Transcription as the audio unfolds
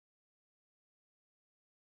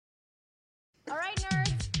All right,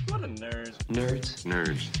 nerds. What a nerd. Nerds.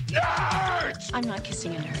 Nerds. Nerds! I'm not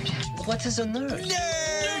kissing a nerd. What is a nerd?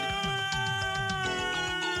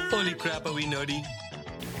 Holy crap, are we nerdy?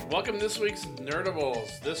 Welcome to this week's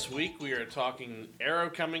Nerdables. This week we are talking Arrow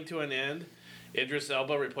coming to an end, Idris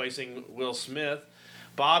Elba replacing Will Smith,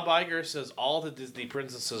 Bob Iger says all the Disney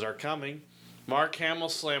princesses are coming, Mark Hamill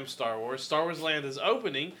slams Star Wars Land is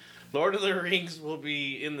opening, Lord of the Rings will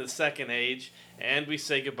be in the second age, and we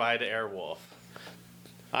say goodbye to Airwolf.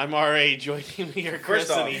 I'm R.A. Joining me are Chris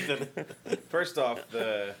and Ethan. First off,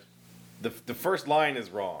 the first line is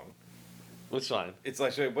wrong. Which line? It's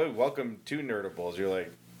like, welcome to Nerdables. You're like,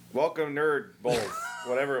 welcome Nerd Bowls,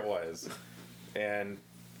 whatever it was. And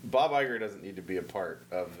Bob Iger doesn't need to be a part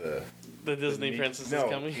of the Disney princesses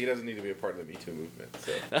coming? He doesn't need to be a part of the Me Too movement.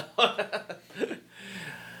 So.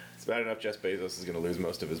 It's bad enough Jeff Bezos is going to lose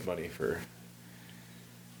most of his money for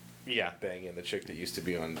banging the chick that used to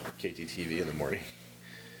be on KTTV in the morning.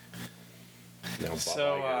 Now Bob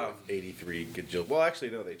Iger, 83 gajillion. Well,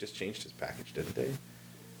 actually, no, they just changed his package, didn't they?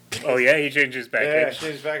 Oh, yeah, he changed his package. Yeah, changed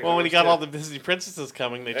his package. Well, when he got all the Disney princesses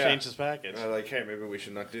coming, they changed his package. Like, hey, maybe we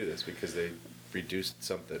should not do this because they reduced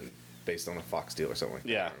something based on a Fox deal or something like that.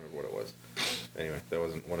 Yeah. I don't remember what it was. Anyway, that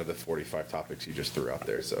wasn't one of the 45 topics you just threw out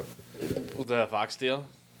there, so. The Fox deal?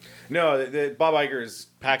 No, the Bob Iger's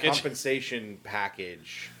package? Compensation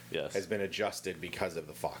package has been adjusted because of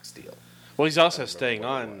the Fox deal. Well, he's also staying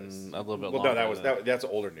on a little bit longer. Well, no, that's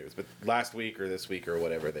older news. But last week or this week or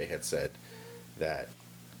whatever, they had said that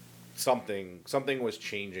something was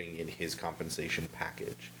changing in his compensation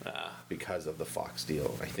package because of the Fox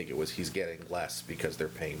deal. I think it was he's getting less because they're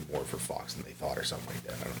paying more for Fox than they thought or something like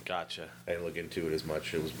that. I don't know. Gotcha. I didn't look into it as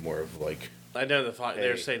much. It was more of like... I know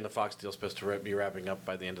they're saying the Fox deal's supposed to be wrapping up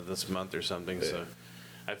by the end of this month or something, so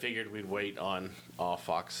I figured we'd wait on all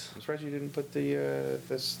Fox. I'm surprised you didn't put the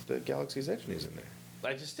Galaxy's Edge news in there.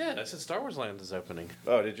 I just did. I said Star Wars Land is opening.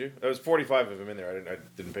 Oh, did you? There was 45 of them in there. I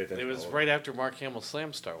didn't pay attention. It was right after Mark Hamill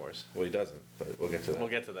slammed Star Wars. Well, he doesn't, but we'll get to that. We'll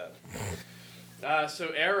get to that. So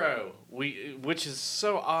Arrow, which is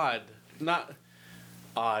so odd, not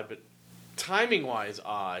odd, but timing-wise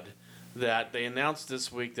odd, that they announced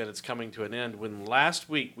this week that it's coming to an end, when last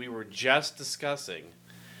week we were just discussing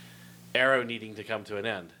Arrow needing to come to an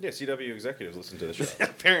end. Yeah, CW executives listen to the show.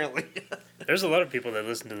 Apparently. There's a lot of people that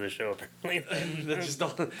listen to the show, apparently.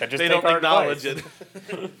 They don't acknowledge it.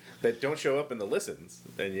 That don't show up in the listens,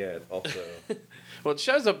 and yet also... Well, it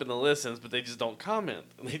shows up in the listens, but they just don't comment.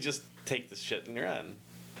 They just take the shit and run.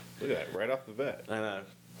 Look at that, right off the bat. I know.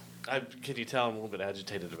 Can you tell I'm a little bit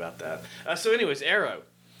agitated about that? So anyways, Arrow.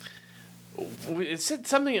 It said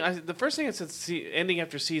something. The first thing it said ending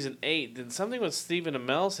after season 8. Then something with Stephen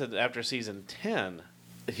Amell said after season 10.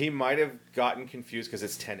 He might have gotten confused because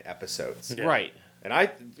it's 10 episodes, right? And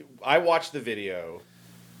I watched the video,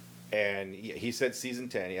 and he said season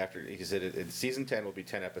 10. He said season 10 will be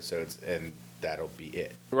 10 episodes, and that'll be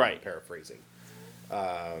it. Right. I'm paraphrasing.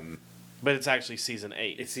 But it's actually season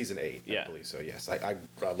 8. It's season 8, I believe so. Yes, I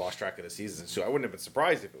lost track of the seasons, so I wouldn't have been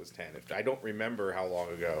surprised if it was 10. I don't remember how long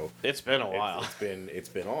ago. It's been a while. It's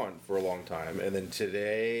been on for a long time, and then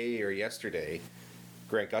today or yesterday,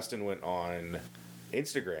 Grant Gustin went on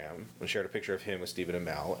Instagram and shared a picture of him with Stephen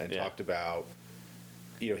Amell and talked about,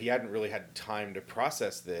 he hadn't really had time to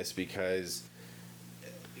process this because,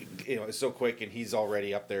 it's so quick and he's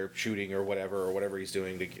already up there shooting or whatever he's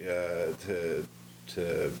doing to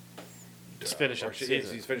finish up the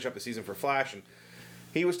season. He's finished up the season for Flash, and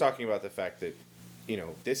he was talking about the fact that,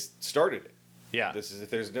 this started it. Yeah. If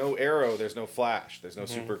there's no Arrow, there's no Flash, there's no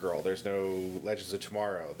Supergirl, there's no Legends of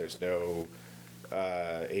Tomorrow, there's no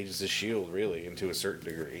Agents of S.H.I.E.L.D., really, and to a certain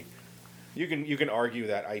degree. You can argue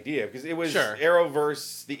that idea, because it was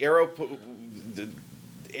Arrowverse, the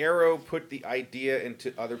Arrow put the idea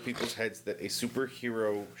into other people's heads that a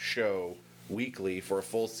superhero show weekly for a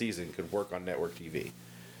full season could work on network TV.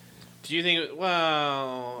 Do you think...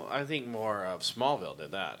 Well, I think more of Smallville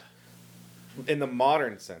did that. In the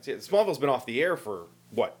modern sense. Yeah, Smallville's been off the air for,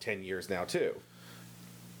 10 years now, too?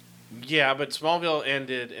 Yeah, but Smallville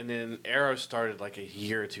ended, and then Arrow started like a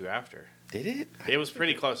year or two after. Did it? It was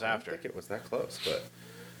pretty close after. I don't think it was that close,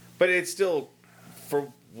 but it's still,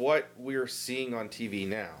 for what we're seeing on TV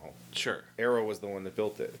now, sure, Arrow was the one that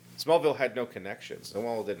built it. Smallville had no connections.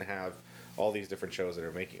 Smallville didn't have all these different shows that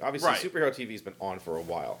are making. Obviously, superhero TV's been on for a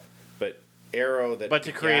while, but Arrow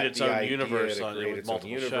to create its own universe, with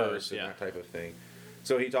multiple shows, and that type of thing.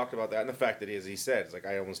 So he talked about that, and the fact that, as he said, it's like,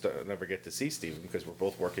 I almost never get to see Steven because we're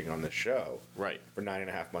both working on this show for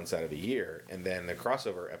 9.5 months out of a year. And then the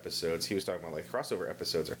crossover episodes, he was talking about, crossover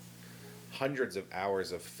episodes are hundreds of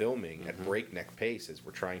hours of filming at breakneck pace as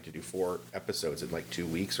we're trying to do 4 episodes in like 2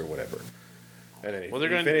 weeks or whatever. And then Well, he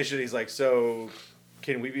they're gonna- finished it. He's like, "So,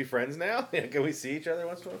 can we be friends now? Can we see each other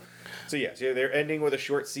once in a while?" So yes, yeah, they're ending with a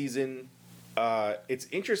short season. It's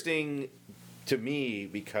interesting to me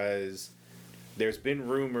because there's been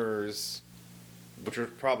rumors, which are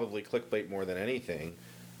probably clickbait more than anything,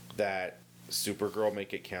 that Supergirl may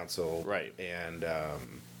get canceled, Right. And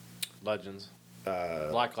Legends.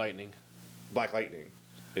 Black Lightning. Black Lightning.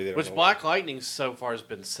 They don't Which know- Black Lightning so far has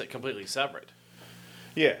been completely separate.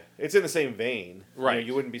 Yeah, it's in the same vein. Right.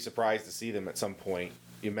 You wouldn't be surprised to see them at some point.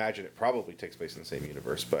 You imagine it probably takes place in the same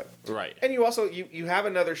universe, but Right. and you also you have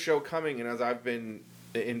another show coming, and as I've been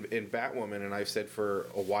in Batwoman, and I've said for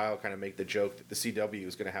a while, kind of make the joke that the CW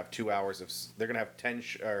is going to have 2 hours of they're going to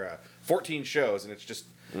have 14 shows, and it's just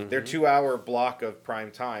their 2-hour block of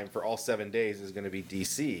prime time for all 7 days is going to be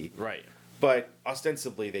DC. Right. But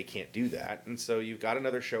ostensibly they can't do that, and so you've got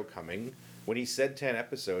another show coming. When he said 10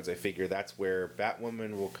 episodes, I figure that's where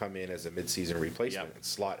Batwoman will come in as a mid-season replacement Yep. and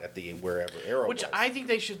slot at the wherever Arrow Which was. I think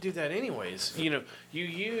they should do that anyways. You know, you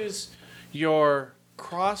use your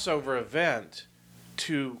crossover event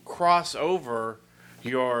to cross over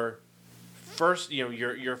your first,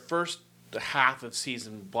 your first half of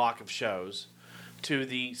season block of shows to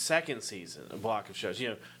the second season block of shows.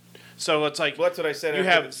 So it's like Well, that's what I said. you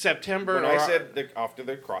after have September. when or, I said after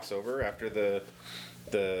the crossover, after the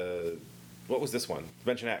what was this one?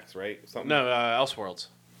 Dimension X, right? Something. no Elseworlds.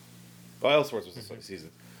 Oh, Elseworlds was this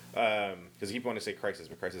season. Because you keep wanting to say Crisis,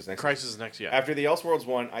 but Crisis next. Crisis is next year. After the Elseworlds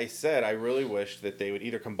one, I said I really wished that they would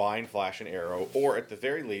either combine Flash and Arrow, or at the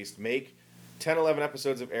very least make 10, 11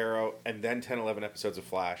 episodes of Arrow and then 10, 11 episodes of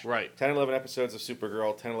Flash. Right. 10, 11 episodes of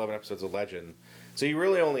Supergirl, 10, 11 episodes of Legend. So you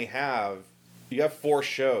really only have 4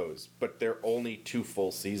 shows, but they're only 2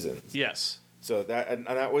 full seasons. Yes. So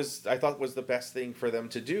that was, I thought, was the best thing for them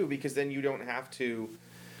to do, because then you don't have to.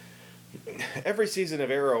 Every season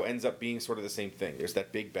of Arrow ends up being sort of the same thing. There's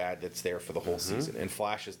that big bad that's there for the whole season, and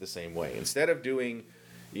Flash is the same way. Instead of doing,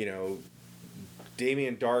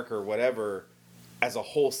 Damien Dark or whatever as a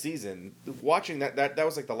whole season, watching that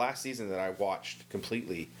was like the last season that I watched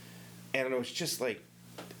completely, and it was just like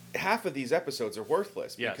half of these episodes are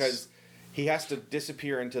worthless Yes. because he has to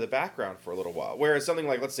disappear into the background for a little while. Whereas something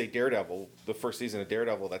like, let's say, Daredevil, the first season of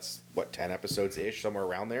Daredevil, that's, 10 episodes-ish, somewhere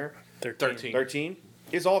around there? 13. 13?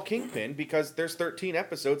 Is all Kingpin, because there's 13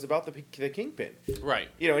 episodes about the Kingpin. Right.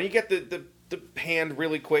 And you get the hand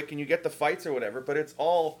really quick, and you get the fights or whatever, but it's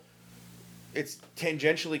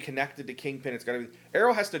tangentially connected to Kingpin. It's got to be.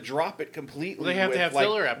 Arrow has to drop it completely. They have to have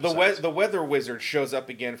filler episodes. The Weather Wizard shows up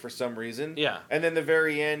again for some reason. Yeah. And then the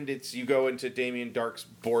very end, it's you go into Damien Dark's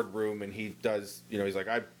boardroom, and he does. He's like,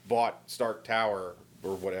 I bought Stark Tower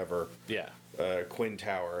or whatever. Yeah. Quinn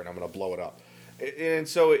Tower, and I'm going to blow it up. And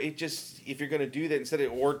so it just, if you're going to do that instead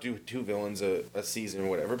of, or do 2 villains a season or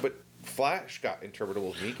whatever, but Flash got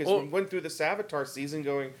interpretable to me because we went through the Savitar season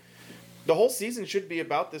going, the whole season should be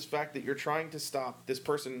about this fact that you're trying to stop this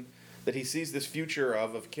person that he sees this future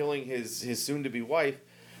of killing his soon-to-be wife,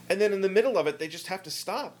 and then in the middle of it, they just have to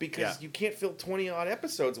stop because you can't fill 20-odd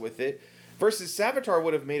episodes with it, versus Savitar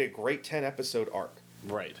would have made a great 10-episode arc.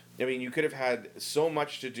 Right. I mean, you could have had so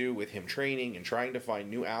much to do with him training and trying to find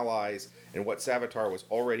new allies and what Savitar was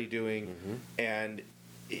already doing, and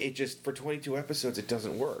it just, for 22 episodes, it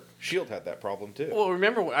doesn't work. S.H.I.E.L.D. had that problem, too. Well,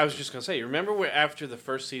 I was just going to say, remember after the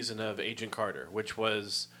first season of Agent Carter, which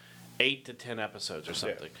was 8 to 10 episodes or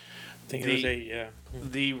something, I think it was 8, yeah.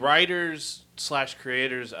 the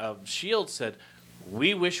writers/creators of S.H.I.E.L.D. said,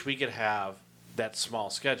 we wish we could have that small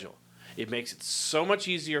schedule. It makes it so much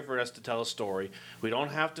easier for us to tell a story. We don't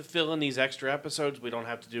have to fill in these extra episodes. We don't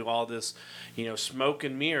have to do all this, smoke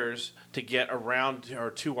and mirrors to get around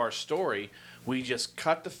or to our story. We just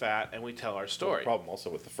cut the fat and we tell our story. The problem also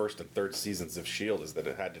with the first and third seasons of S.H.I.E.L.D. is that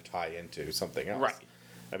it had to tie into something else. Right.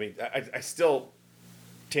 I mean, I still,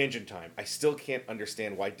 tangent time, I still can't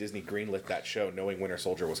understand why Disney greenlit that show knowing Winter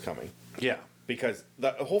Soldier was coming. Yeah. Because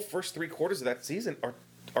the whole first 3 quarters of that season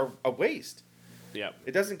are a waste. Yeah.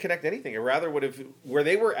 It doesn't connect anything. It rather would have, where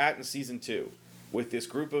they were at in season 2, with this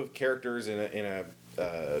group of characters in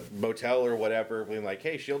a motel or whatever, being like,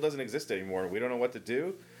 hey, S.H.I.E.L.D. doesn't exist anymore, and we don't know what to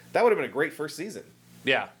do. That would have been a great first season.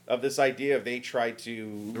 Yeah. Of this idea of they tried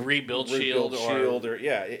to Rebuild S.H.I.E.L.D.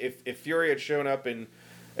 Yeah. If Fury had shown up in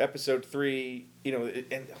episode 3,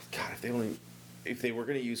 and God, if they were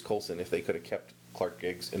going to use Coulson, if they could have kept Clark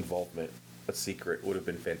Giggs' involvement a secret, would have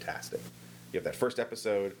been fantastic. You have that first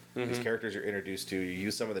episode, these characters you're introduced to, you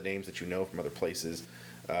use some of the names that you know from other places.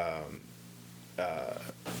 I'm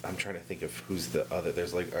trying to think of who's the other.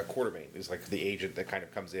 There's like a Quartermain, who's like the agent that kind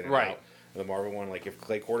of comes in and Right. out. The Marvel one, like if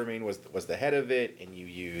Clay Quartermain was the head of it, and you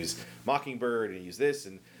use Mockingbird and you use this,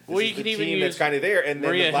 and this Well, is you the could even team use that's kind of there, and then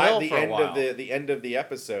Maria the Hill for a end while. of the end of the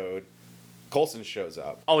episode, Coulson shows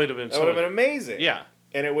up. Oh, it'd have been That would have been so. amazing. Yeah.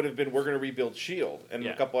 And it would have been, we're going to rebuild S.H.I.E.L.D. And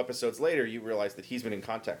Yeah. a couple episodes later, you realize that he's been in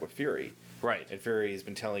contact with Fury. Right. And Fury has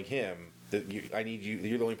been telling him that I need you,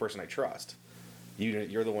 you're the only person I trust.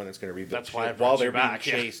 You're the one that's going to rebuild That's why I S.H.I.E.L.D. brought while you they're back,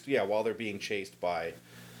 being yeah. chased. Yeah, while they're being chased by.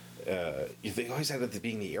 They always had it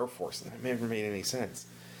being the Air Force, and that never made any sense.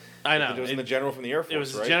 I know. It wasn't the general from the Air Force, It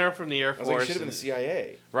was right? the general from the Air I was Force. like, it should have been the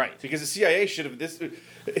CIA. Right. Because the CIA should have this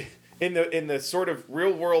in the sort of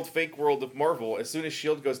real world, fake world of Marvel. As soon as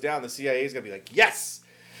Shield goes down, the CIA is gonna be like, yes,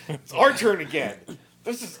 it's our turn again.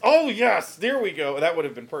 This is yes, there we go. That would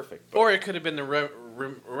have been perfect. But Or it could have been the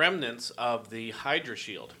remnants of the Hydra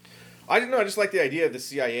shield. I didn't know. I just like the idea of the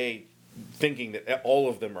CIA thinking that all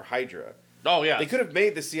of them are Hydra. Oh yeah. They could have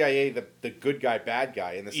made the CIA the good guy, bad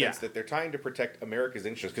guy, in the sense Yeah. that they're trying to protect America's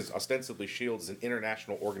interests, because ostensibly S.H.I.E.L.D. is an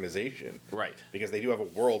international organization. Right. Because they do have a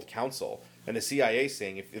world council. And the CIA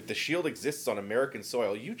saying, if the S.H.I.E.L.D. exists on American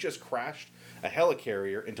soil, you just crashed a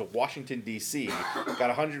helicarrier into Washington, D.C., got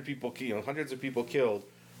 100 people, hundreds of people killed.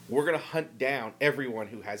 We're going to hunt down everyone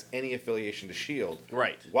who has any affiliation to S.H.I.E.L.D.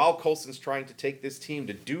 Right. While Coulson's trying to take this team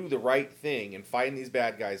to do the right thing and find these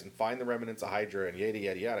bad guys and find the remnants of Hydra and yada,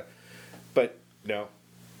 yada, yada. But no,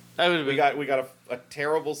 That would have been. we got a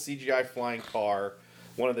terrible CGI flying car,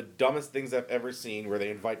 one of the dumbest things I've ever seen, where they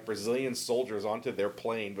invite Brazilian soldiers onto their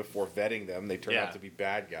plane before vetting them. They turn Yeah. out to be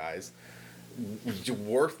bad guys.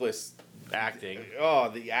 Worthless acting. Oh,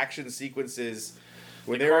 the action sequences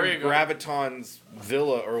when The they were in choreo- Graviton's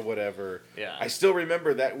villa or whatever. Yeah. I still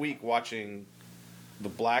remember that week watching The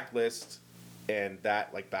Blacklist and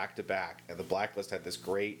that like back to back. And The Blacklist had this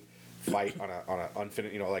great fight on a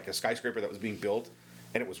unfinished, like a skyscraper that was being built,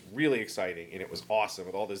 and it was really exciting and it was awesome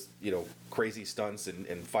with all this crazy stunts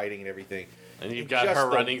and fighting and everything. And you've And got just her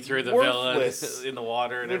the running through the villa worthless- in the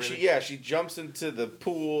water and when everything. she jumps into the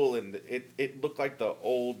pool, and it looked like the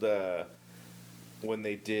old when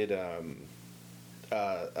they did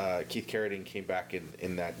Keith Carradine came back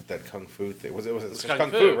in that kung fu thing. Was it Kung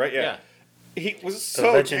kung Fu, fu, right? yeah. He was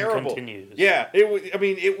so legend terrible. continues. Yeah, it was. I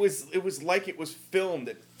mean, it was like it was filmed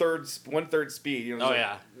at 1/3 speed. It was Oh like,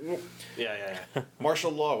 yeah. Yeah.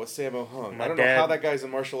 martial law with Sammo Hung. My I don't know dad- how that guy's a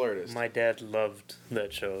martial artist. My dad loved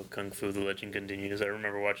that show, Kung Fu: The Legend Continues. I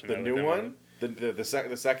remember watching The that. new with him. one,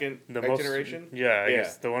 the second The most, generation. Yeah, I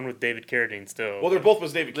guess the one with David Carradine still. Well, they're both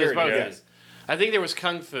was David There's Carradine. both. Yes. I think there was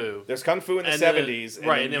Kung Fu. There's Kung Fu in the And then- 70s, and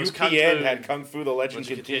right, then and there was UPN Kung Fu, had Kung Fu: The Legend which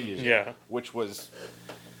Continues, continues. Yeah. which was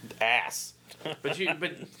ass, But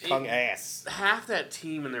Kung ass. half that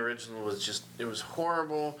team in the original was just it was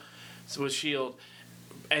horrible. So was Shield,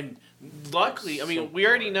 and luckily, I mean, So we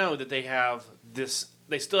already boring. know that they have this.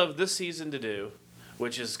 They still have this season to do,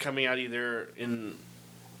 which is coming out either in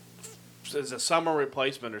as a summer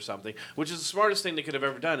replacement or something. Which is the smartest thing they could have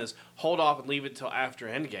ever done is hold off and leave it till after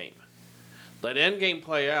Endgame. Let Endgame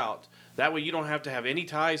play out. That way, you don't have to have any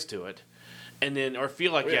ties to it, and then or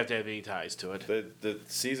feel like you Yeah. have to have any ties to it. The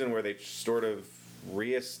season where they sort of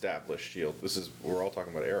reestablished Shield. This is we're all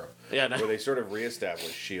talking about Arrow. Yeah, no. Where they sort of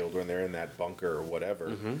reestablished Shield when they're in that bunker or whatever.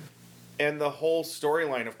 Mm-hmm. And the whole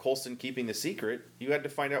storyline of Coulson keeping the secret, you had to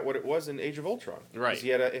find out what it was in Age of Ultron. 'Cause Right. He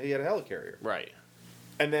had a helicarrier. Right.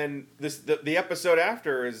 And then the episode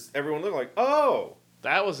after is everyone looking like, oh,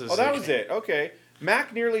 That was his. that was it. Okay.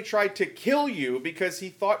 Mac nearly tried to kill you because he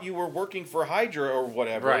thought you were working for Hydra or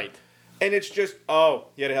whatever. Right. And it's just, oh,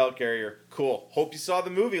 you had a helicarrier. Cool. Hope you saw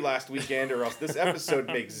the movie last weekend, or else this episode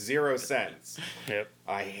makes zero sense. Yep.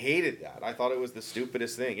 I hated that. I thought it was the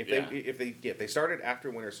stupidest thing. If Yeah. they started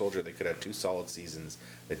after Winter Soldier, they could have 2 solid seasons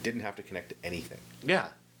that didn't have to connect to anything. Yeah.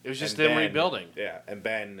 It was just And them then- rebuilding. Yeah, and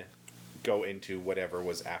then go into whatever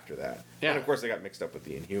was after that. Yeah. And of course, they got mixed up with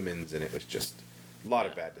the Inhumans, and it was just a lot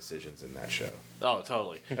of bad decisions in that show. Oh,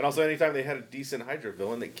 totally. And also, anytime they had a decent Hydra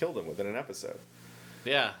villain, they killed him within an episode.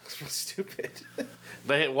 Yeah. It's real stupid.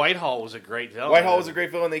 Whitehall was a great villain. Whitehall was a great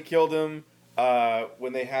villain. They killed him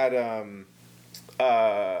when they had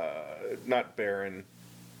not Baron.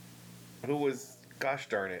 Who was? Gosh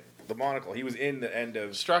darn it, the monocle. He was in the end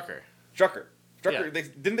of Strucker. Strucker. Yeah.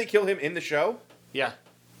 Didn't they kill him in the show? Yeah.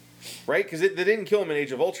 Right? Because they didn't kill him in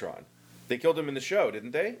Age of Ultron. They killed him in the show,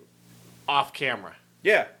 didn't they? Off camera.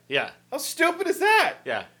 Yeah. Yeah. How stupid is that?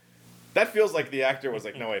 Yeah. That feels like the actor was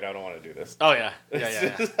like, no wait, I don't want to do this. Oh yeah. Yeah. It's Yeah.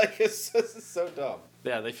 Yeah. just like it's just so dumb.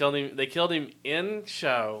 Yeah. They killed him. They killed him in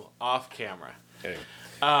show off camera. Anyway.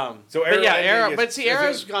 So Arrow but yeah, ending Arrow. is- But see, is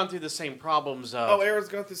Arrow's it- gone through the same problems of. Oh, Arrow's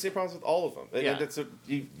gone through the same problems with all of them. And Yeah. that's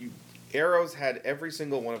Arrow's had every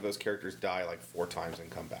single one of those characters die like 4 times and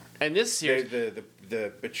come back. And this series,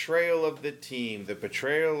 The betrayal of the team, the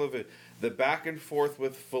betrayal of it, the back and forth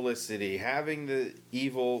with Felicity, having the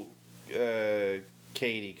evil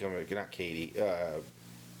Katie not Katie.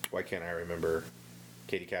 Why can't I remember?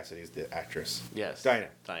 Katie Cassidy's the actress. yes, Dinah.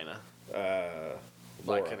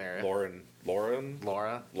 Black Canary. Lauren.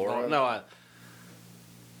 Laura. Laura? No,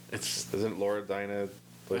 it's Isn't Laura Dinah?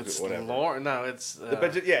 Whatever. Laura. No, it's.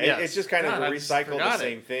 But yeah, yes. it's just kind of God, I just recycle the forgot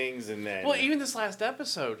same it. things and then. Well, even this last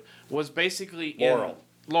episode was basically Laurel.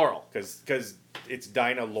 Laurel. Because it's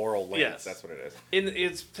Dinah Laurel Lance. Yes. That's what it is.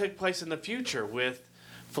 It's took place in the future with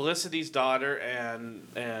Felicity's daughter and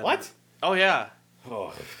What? Oh yeah,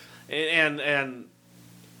 Oh. and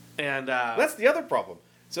That's the other problem.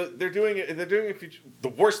 So they're doing it. The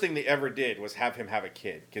worst thing they ever did was have him have a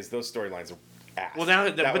kid because those storylines are ass. well now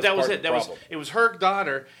that was part it. of the That was problem. it was her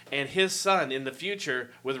daughter and his son in the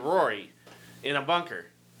future with Rory in a bunker,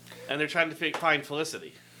 and they're trying to find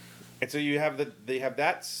Felicity. And so they have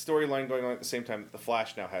that storyline going on at the same time that the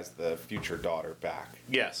Flash now has the future daughter back.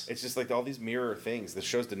 Yes. It's just like all these mirror things. The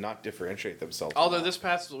shows did not differentiate themselves. Although this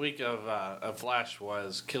past week of Flash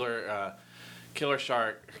was King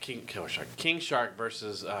Shark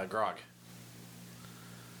versus Grog.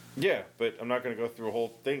 Yeah, but I'm not going to go through a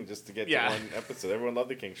whole thing just to get Yeah. to one episode. Everyone loved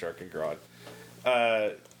the King Shark and Grodd.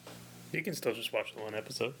 You can still just watch the one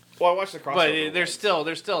episode. Well, I watched the crossover. But there's still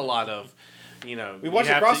a lot of, we watched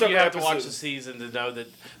the crossover You have to watch episodes. the season to know that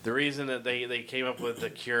the reason that they came up with the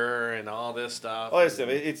cure and all this stuff. All that stuff.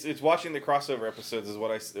 It's watching the crossover episodes is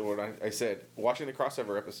what I said. Watching the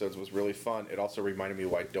crossover episodes was really fun. It also reminded me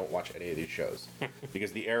why I don't watch any of these shows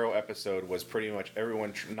because the Arrow episode was pretty much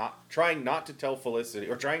everyone trying not to tell Felicity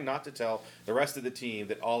or trying not to tell the rest of the team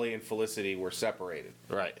that Ollie and Felicity were separated.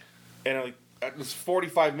 Right. And it was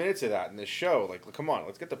 45 minutes of that in this show. Like, come on,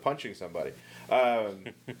 let's get to punching somebody.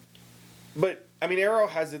 But I mean, Arrow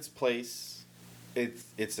has its place.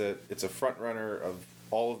 It's a front runner of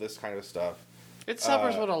all of this kind of stuff. It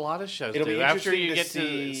suffers what a lot of shows it'll do. be After interesting you to get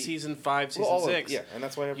see- to season 5, season Well, all of- 6, yeah, and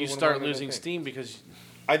that's why you everyone start wanted losing to think. steam because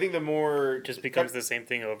I think the more It just becomes the same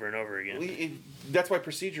thing over and over again. That's why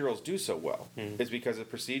procedurals do so well. Is because of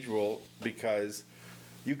procedural because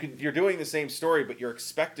you're doing the same story, but you're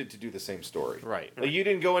expected to do the same story. Right. Like you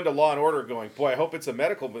didn't go into Law and Order going, boy, I hope it's a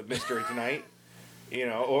medical mystery tonight.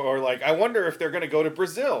 Or like, I wonder if they're going to go to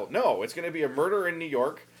Brazil. No, it's going to be a murder in New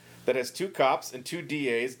York that has 2 cops and 2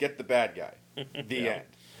 DAs get the bad guy. The end.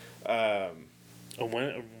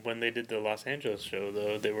 When they did the Los Angeles show,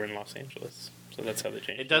 though, they were in Los Angeles. So that's how they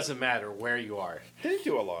changed it doesn't matter where you are. They didn't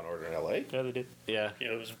do a Law and Order in L.A. Yeah, they did. Yeah.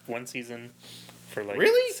 Yeah, it was one season for like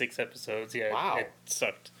Really? 6 episodes. Yeah, Wow. it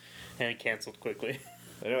sucked. And it canceled quickly.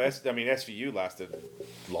 I know. SVU lasted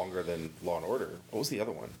longer than Law and Order. What was the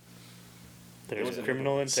other one? There was was a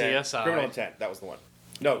Criminal Intent. CSI. Criminal Intent. That was the one.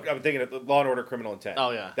 No, I'm thinking of Law and Order Criminal Intent.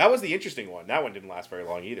 Oh, yeah. That was the interesting one. That one didn't last very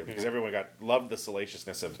long either because everyone loved the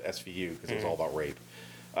salaciousness of SVU because it was all about rape.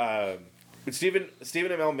 But Stephen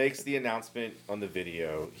Amell makes the announcement on the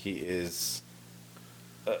video. He is,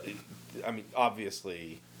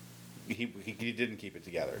 obviously, he didn't keep it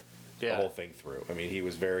together the whole thing through. I mean, he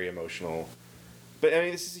was very emotional. But I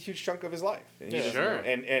mean, this is a huge chunk of his life. And he doesn't Sure. know.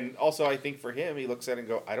 And also, I think for him, he looks at it and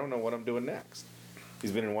go, I don't know what I'm doing next.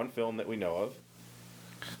 He's been in one film that we know of.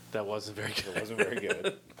 That wasn't very good. It wasn't very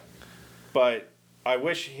good. But I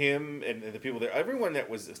wish him and the people there, everyone that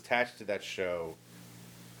was attached to that show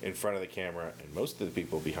in front of the camera, and most of the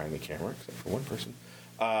people behind the camera, except for one person,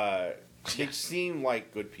 they seem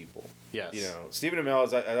like good people. Yes. Stephen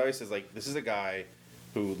Amell, I always says, like, this is a guy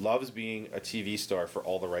who loves being a TV star for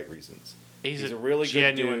all the right reasons. He's a really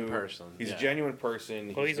genuine good dude. person. He's Yeah. a genuine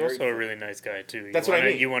person. Well, he's very also a really nice guy, too. That's what I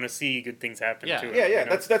mean. You want to see good things happen Yeah. to him. Yeah, you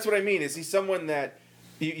know? that's what I mean. Is he someone that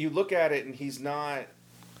you look at it and he's not.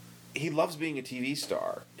 He loves being a TV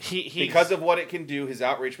star He's, because of what it can do, his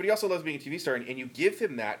outreach. But he also loves being a TV star, and you give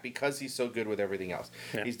him that because he's so good with everything else.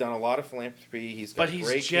 Yeah. He's done a lot of philanthropy. He's got But he's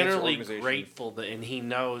great cancer generally organization. grateful and he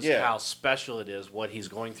knows Yeah. how special it is what he's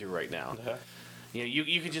going through right now. Yeah.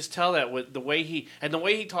 You can just tell that with the way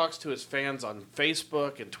he talks to his fans on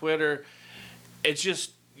Facebook and Twitter. It's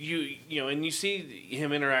just and you see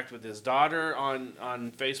him interact with his daughter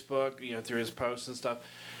on Facebook, through his posts and stuff.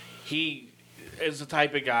 He is the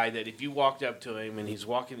type of guy that if you walked up to him and he's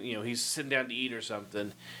walking, he's sitting down to eat or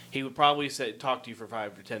something, he would probably talk to you for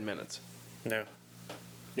 5 or 10 minutes. No.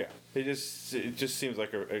 Yeah, it just seems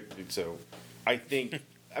like so. I think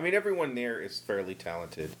everyone there is fairly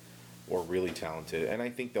talented. Or really talented, and I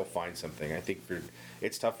think they'll find something. I think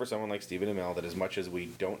it's tough for someone like Stephen Amell that as much as we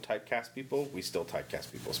don't typecast people, we still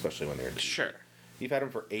typecast people, especially when they're in TV. Sure. You've had him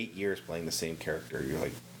for 8 years playing the same character. You're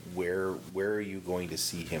like, where are you going to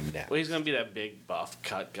see him next? Well, he's gonna be that big buff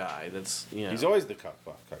cut guy. That's He's always the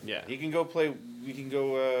buff cut. Yeah. He can go play. He can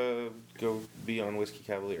go be on Whiskey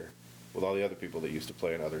Cavalier with all the other people that used to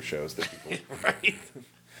play in other shows that people right.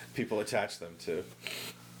 people attach them to.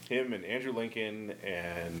 Him and Andrew Lincoln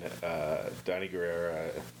and Donnie Guerrera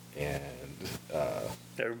and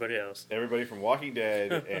Everybody else. everybody from Walking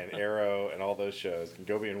Dead and Arrow and all those shows can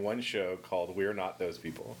go be in one show called We're Not Those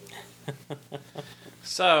People.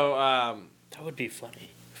 So, That would be funny.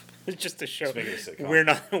 It's just a show. Just make it a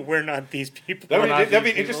sitcom. We're not these people. That'd be an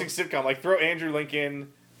these interesting sitcom. Like throw Andrew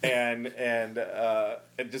Lincoln and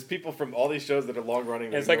just people from all these shows that are long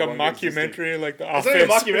running. It's like a mockumentary, like The It's Office.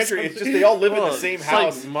 not a mockumentary. It's just they all live in the same it's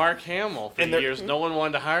house. like Mark Hamill for And they're- years. No one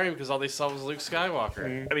wanted to hire him because all they saw was Luke Skywalker.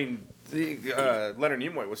 Mm. I mean, Leonard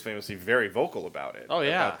Nimoy was famously very vocal about it. Oh,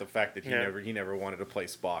 yeah. About the fact that he Yeah. never wanted to play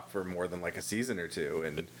Spock for more than like a season or two,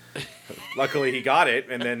 and luckily he got it.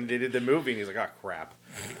 And then they did the movie, and he's like, "Oh crap!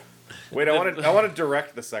 Wait, I want to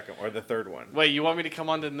direct the second or the third one." Wait, you want me to come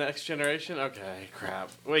on to the Next Generation? Okay,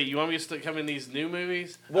 crap. Wait, you want me to come in these new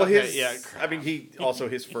movies? Well, okay, I mean,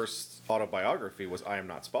 his first autobiography was "I Am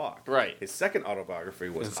Not Spock." Right. His second autobiography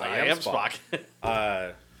was I am Spock.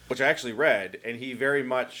 Which I actually read, and he very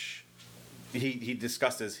much he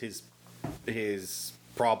discusses his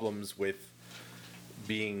problems with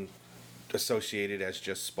being associated as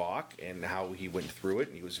just Spock and how he went through it,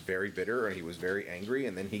 and he was very bitter and he was very angry,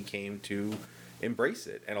 and then he came to embrace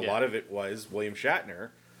it. And a Yeah. lot of it was William Shatner,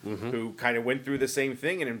 who kind of went through the same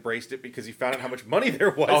thing and embraced it because he found out how much money there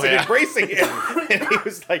was in embracing it. And he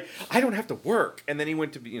was like, I don't have to work. And then he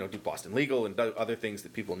went to do Boston Legal and other things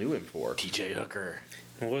that people knew him for. TJ Hooker.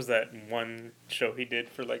 What was that one show he did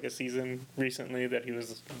for like a season recently that he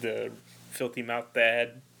was the filthy mouth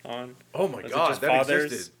dad on? Oh my Was it God, just that Fathers?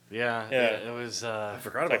 existed. Yeah, Yeah. it was. I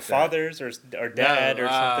forgot about Like that. Fathers or Dad or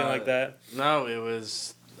something like that. No, it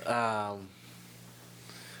was.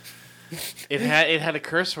 It had a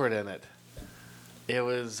curse word in it. It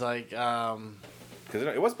was like Because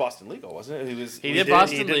it was Boston Legal, wasn't it? he did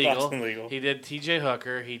Boston he did Legal. Boston Legal. He did T.J.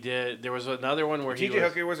 Hooker. He did. There was another one where T.J.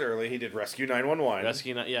 Hooker was early. He did Rescue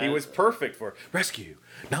 911. Yeah. He was perfect for Rescue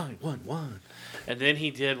 911. And then he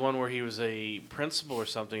did one where he was a principal or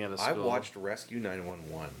something at a I school. watched Rescue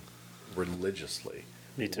 911 religiously,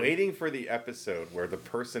 Me too. waiting for the episode where the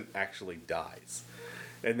person actually dies,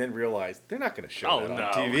 and then realized they're not going to show Oh, that on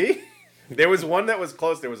no. TV. There was one that was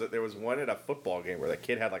close. There was one at a football game where the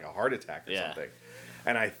kid had like a heart attack or Yeah. something,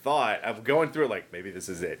 and I thought I'm going through it like maybe this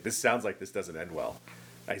is it. This sounds like this doesn't end well.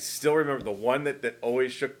 I still remember the one that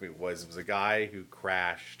always shook me was a guy who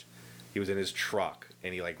crashed. He was in his truck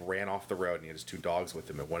and he like ran off the road and he had his two dogs with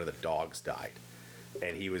him and one of the dogs died.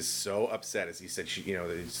 And he was so upset as he said,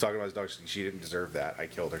 he's talking about his dog. She didn't deserve that. I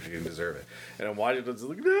killed her. She didn't deserve it. And I'm watching it. It's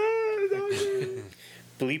like, no.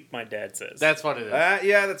 Bleep, my dad says. That's what it is.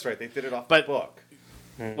 Yeah, that's right. They did it off But- the book.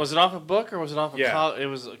 Was it off a book or was it off a Yeah. it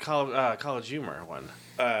was a college humor one?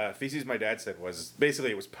 Feces, my dad said, was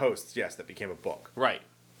basically it was posts, yes, that became a book. Right.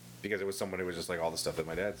 Because it was someone who was just like all the stuff that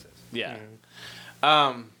my dad says. Yeah.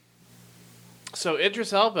 Mm. So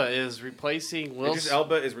Idris Elba is replacing Will. Idris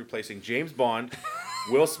Elba is replacing James Bond,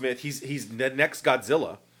 Will Smith. He's the next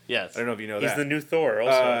Godzilla. Yes. I don't know if you know He's that. the new Thor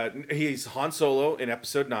also. He's Han Solo in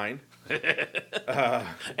Episode 9.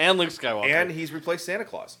 And Luke Skywalker. And he's replaced Santa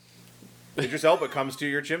Claus. Idris Elba comes to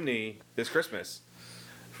your chimney this Christmas.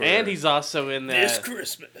 And he's also in that. This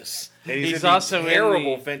Christmas. And he's in the also in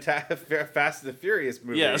terrible the- Fast and the Furious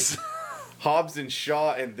movie. Yes. Hobbs and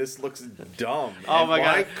Shaw, and this looks dumb. Oh And my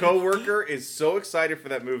God. My coworker is so excited for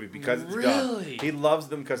that movie because it's dumb. Really? He loves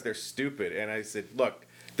them because they're stupid. And I said, look,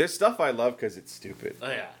 there's stuff I love because it's stupid. Oh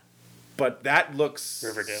yeah. But that looks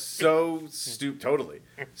Riverdale. so totally.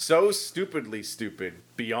 So stupidly stupid,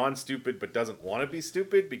 beyond stupid, but doesn't want to be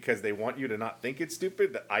stupid because they want you to not think it's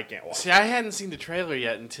stupid that I can't watch. See, I hadn't seen the trailer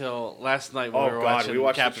yet until last night when Oh we were God, watching we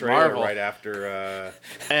watched Captain the trailer Marvel. right after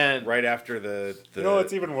And the. You know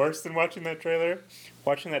what's even worse than watching that trailer?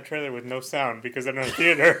 Watching that trailer with no sound because in a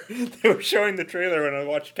theater they were showing the trailer when I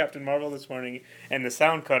watched Captain Marvel this morning and the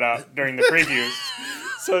sound cut out during the previews.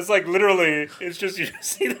 So it's like literally, it's just you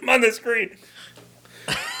see them on the screen.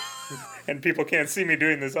 And people can't see me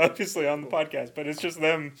doing this obviously on the podcast, but it's just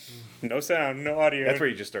them, no sound, no audio. That's where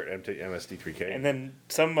you just start MST3K. And then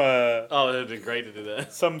some oh, it would have been great to do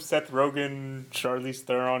that. some Seth Rogen, Charlize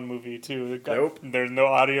Theron movie too. That got- Nope. There's no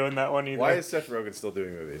audio in that one either. Why is Seth Rogen still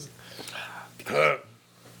doing movies?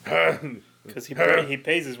 Because he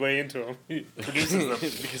pays his way into them. He produces them.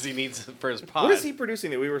 Because he needs it for his pod. What is he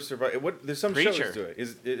producing that we were surviving? What there's some Preacher. shows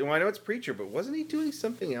to it. Well, I know it's Preacher, but wasn't he doing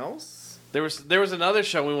something else? There was another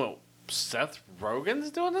show we went. Seth Rogen's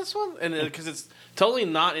doing this one, and because it's totally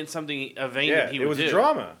not in something a vein that he would do. It was a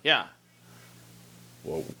drama. Yeah.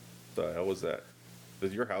 Whoa, the hell was that?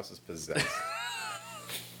 Your house is possessed.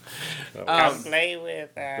 Come play with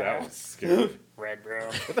us. That was scary. Red Room.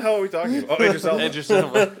 What the hell are we talking about? Oh, Idris Elba. Idris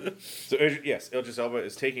Elba. So yes, Idris Elba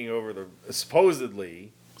is taking over the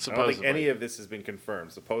supposedly. I don't think any of this has been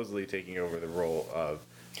confirmed. Supposedly taking over the role of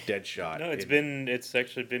Deadshot. No, it's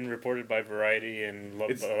actually been reported by Variety and a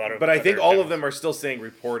lot of. But I think other all channels. of them are still saying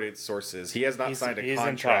reported sources. He has not signed a he's in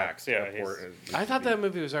contract. talks, yeah, I thought that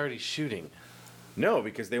movie was already shooting. No,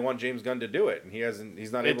 because they want James Gunn to do it, and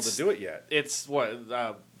he's not able to do it yet. It's what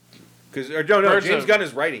James Gunn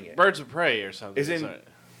is writing it. Birds of Prey or something.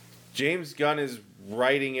 James Gunn is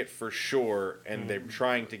writing it for sure, and they're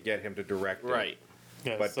trying to get him to direct it. Right.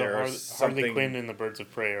 Yeah, but so there's Harley Quinn and the Birds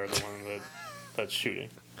of Prey are the one that's shooting.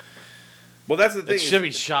 Well, that's the thing. It should be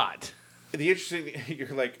shot. The interesting, you're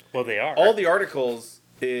like, well, they are. All the articles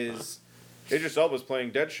is Idris Elba's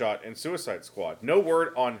playing Deadshot in Suicide Squad. No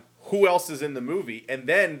word on who else is in the movie, and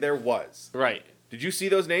then there was. Right. Did you see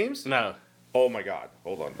those names? No. Oh my God!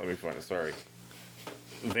 Hold on, let me find it. Sorry.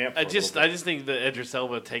 I just think that Idris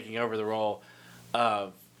Elba taking over the role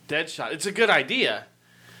of Deadshot. It's a good idea,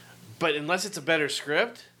 but unless it's a better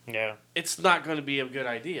script, it's not going to be a good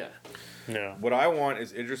idea. No. What I want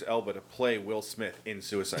is Idris Elba to play Will Smith in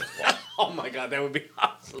Suicide Squad. Oh my God, that would be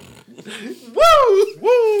awesome! Woo!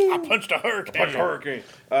 Woo! I punched a hurricane.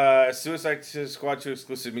 Suicide Squad 2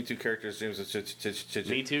 exclusive Me Too characters. James.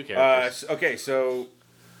 Me Too characters. Okay, so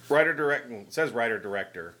it says writer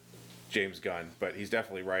director James Gunn, but he's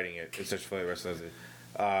definitely writing it. It's such funny the rest of it.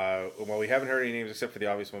 While we haven't heard any names except for the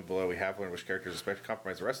obvious one below, we have one which characters expect to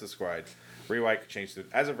compromise the rest of the squad. Rewrite could change to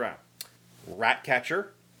as of now.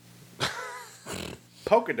 Ratcatcher,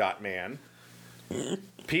 Polka Dot Man,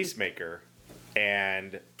 Peacemaker,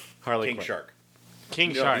 and Harley King Quinn. Shark.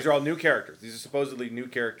 King Shark. These are all new characters. These are supposedly new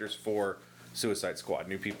characters for Suicide Squad.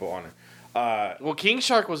 New people on it. Well, King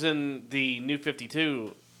Shark was in the New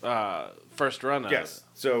 52 first run of Yes. it.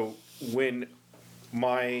 So when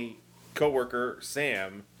my coworker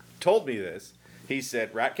Sam told me this, he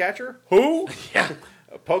said, "Ratcatcher, who? Yeah.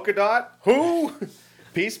 Polka Dot, who?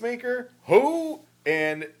 Peacemaker, who?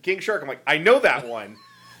 And King Shark." I'm like, "I know that one."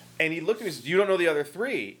 And he looked at me and said, "You don't know the other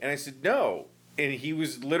three?" And I said, "No." And he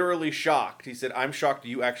was literally shocked. He said, "I'm shocked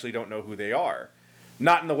you actually don't know who they are."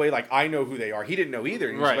 Not in the way like I know who they are. He didn't know either.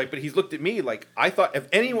 And he was Right. like, but he's looked at me like I thought if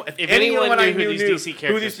anyone anyone I knew who knew these DC who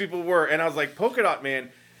characters- these people were, and I was like, Polka Dot Man,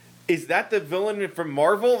 is that the villain from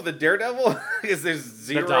Marvel, the Daredevil? Is there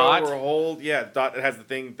Zero Dot? or Hold? Yeah, Dot that has the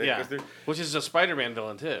thing that Yeah. goes through. Which is a Spider-Man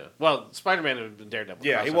villain too. Well, Spider-Man and Daredevil.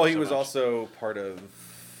 Yeah, crossover well, he so was much. also part of.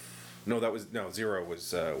 Zero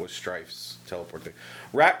was Strife's teleport thing.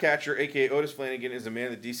 Ratcatcher, aka Otis Flanagan, is a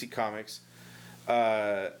man in the DC Comics.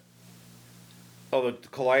 Although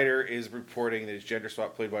Collider is reporting that he's gender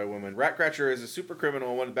swap played by a woman. Ratcatcher is a super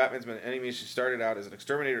criminal, one of Batman's main enemies. She started out as an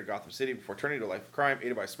exterminator in Gotham City before turning to a life of crime,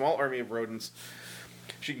 aided by a small army of rodents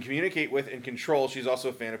she can communicate with and control. She's also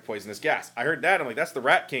a fan of poisonous gas. I heard that. I'm like, that's the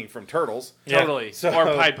Rat King from Turtles. Totally. So- Or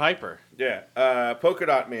Pied Piper. Yeah. Polka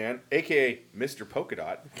Dot Man, a.k.a. Mr. Polka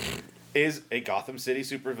Dot, is a Gotham City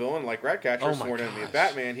supervillain like Ratcatcher, Oh my sworn enemy of gosh.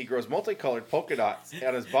 Batman. He grows multicolored polka dots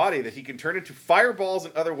on his body that he can turn into fireballs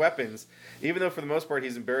and other weapons, even though for the most part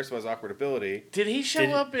he's embarrassed by his awkward ability. Did he show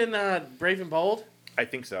up in Brave and Bold? I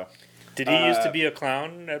think so. Did he used to be a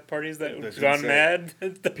clown at parties that That's gone insane. mad?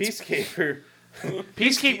 Peacekeeper.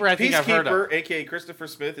 Peacekeeper, I think I've heard of. Peacekeeper, a.k.a. Christopher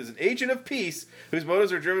Smith, is an agent of peace whose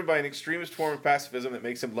motives are driven by an extremist form of pacifism that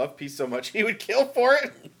makes him love peace so much he would kill for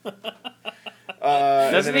it.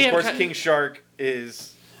 And Doesn't then, he of have course, ki- King Shark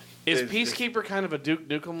is Peacekeeper kind of a Duke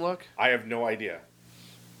Nukem look? I have no idea.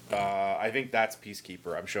 I think that's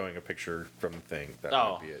Peacekeeper. I'm showing a picture from the thing. That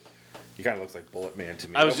Oh. might be it. He kind of looks like Bullet Man to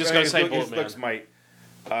me. I was just gonna say his Bullet Man. looks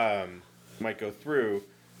might go through.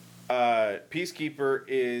 Peacekeeper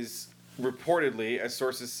is reportedly, as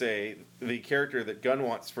sources say, the character that Gunn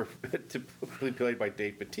wants to be played by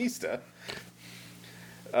Dave Bautista.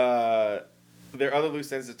 There are other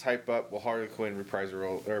loose ends to type up. Will Harley Quinn reprise her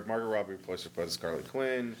role, or Margot Robbie replace her as Scarlet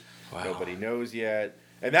Quinn? Wow. Nobody knows yet.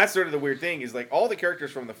 And that's sort of the weird thing is like all the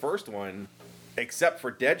characters from the first one, except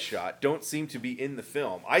for Deadshot, don't seem to be in the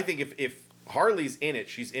film. I think if Harley's in it,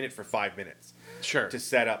 she's in it for 5 minutes Sure. to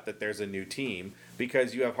set up that there's a new team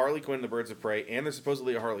because you have Harley Quinn, the Birds of Prey, and there's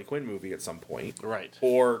supposedly a Harley Quinn movie at some point. Right.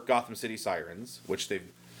 Or Gotham City Sirens, which they've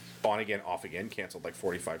on again, off again, canceled like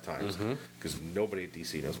 45 times because nobody at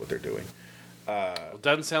DC knows what they're doing. It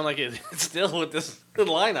doesn't sound like it's still with this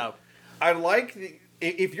lineup. I like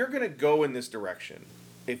if you're going to go in this direction,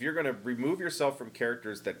 if you're going to remove yourself from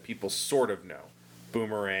characters that people sort of know,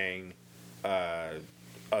 Boomerang,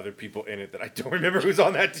 other people in it that I don't remember who's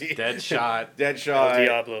on that team. Deadshot. Deadshot. El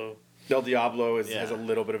Diablo. Del Diablo has Yeah. a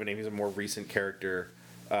little bit of a name. He's a more recent character.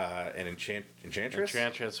 And Enchantress?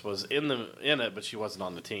 Enchantress was in it, but she wasn't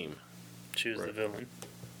on the team. She was the Right. villain.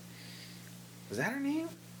 Is that her name?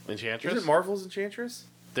 Enchantress. Is it Marvel's Enchantress?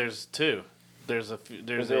 There's two. There's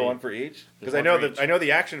Is there one for each? Because There's I know one for I know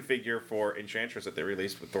the action figure for Enchantress that they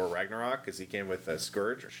released with Thor Ragnarok, because he came with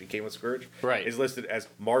Scourge, or she came with Scourge, Right. is listed as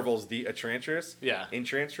Marvel's the Enchantress. Yeah.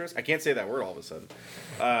 Enchantress. I can't say that word all of a sudden.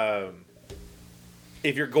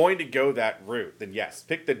 If you're going to go that route, then yes,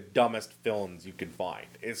 pick the dumbest villains you can find.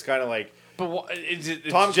 It's kind of like, But it's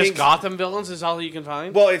Tom just King's- Gotham villains is all you can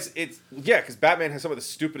find. well, it's yeah, because Batman has some of the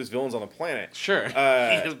stupidest villains on the planet. Sure,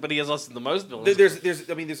 but he has less than the most villains. There's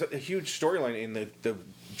a huge storyline in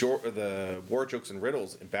the War Jokes and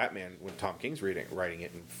Riddles in Batman when Tom King's writing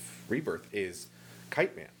it in Rebirth is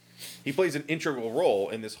Kite Man. He plays an integral role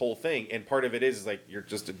in this whole thing, and part of it is like you're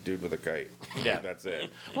just a dude with a kite. Yeah. That's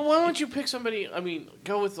it. Well, why don't you pick somebody? I mean,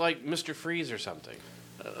 go with like Mr. Freeze or something.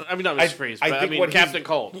 I mean, not Mr. Freeze, but I mean Captain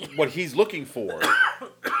Cold. What he's looking for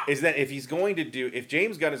is that if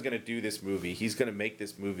James Gunn is going to do this movie, he's going to make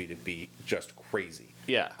this movie to be just crazy.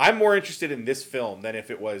 Yeah. I'm more interested in this film than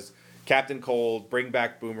if it was Captain Cold, bring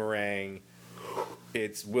back Boomerang,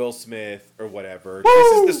 it's Will Smith or whatever. Woo!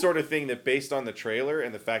 This is the sort of thing that, based on the trailer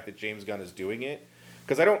and the fact that James Gunn is doing it,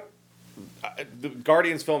 because the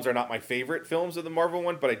Guardians films are not my favorite films of the Marvel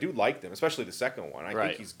one, but I do like them, especially the second one. I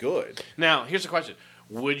think he's good. Now, here's a question: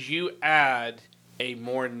 would you add a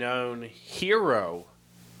more known hero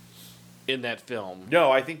in that film? No,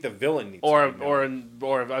 I think the villain needs Or to be known.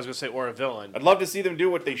 or I was gonna say or a villain. I'd love to see them do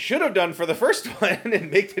what they should have done for the first one and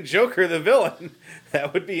make the Joker the villain.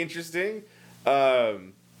 That would be interesting.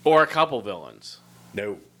 Or a couple villains.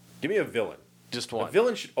 No, give me a villain. Just A one.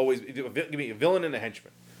 villain should always give me a villain and a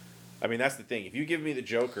henchman. I mean, that's the thing. If you give me the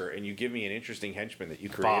Joker and you give me an interesting henchman that you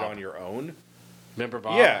create Bob. on your own, Remember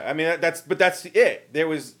Bob? yeah. I mean, that's it. There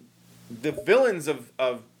was the villains of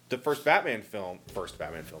the first Batman film,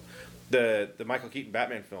 the Michael Keaton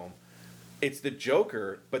Batman film. It's the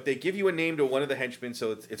Joker, but they give you a name to one of the henchmen,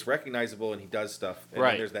 so it's recognizable, and he does stuff. And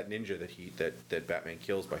Right. then there's that ninja that Batman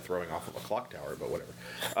kills by throwing off of a clock tower, but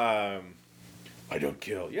whatever. I don't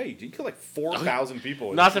kill. Yeah, you did kill like 4,000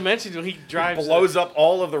 people. Not to mention when he drives blows up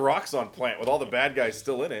all of the Roxxon plant with all the bad guys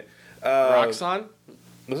still in it. Roxxon.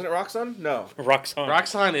 Wasn't it Roxxon? No. Roxxon.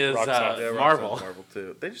 Roxxon is Roxxon. Yeah, Marvel. Roxxon's Marvel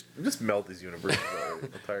too. They just melt these universes already.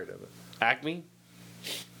 I'm tired of it. Acme.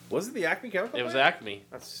 Was it the Acme Chemical? It was plant? Acme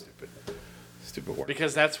That's stupid. Stupid work.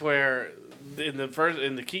 because that's where in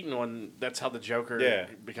the Keaton one, that's how the Joker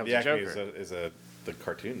becomes the a Acme Joker. is the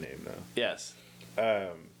cartoon name now. Yes.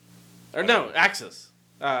 Um, Or no, Axis.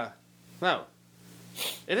 No.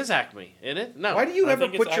 It is Acme, isn't it? No. why do you I ever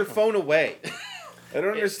think it's put your Acme. phone away? I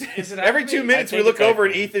don't understand. is it Every Acme? 2 minutes I we think look it's over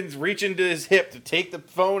and Acme. Ethan's reaching to his hip to take the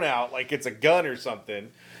phone out like it's a gun or something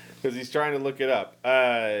because he's trying to look it up.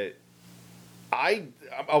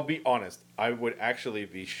 I'll be honest. I would actually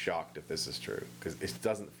be shocked if this is true because it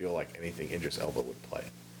doesn't feel like anything Idris Elba would play.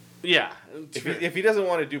 Yeah. If he doesn't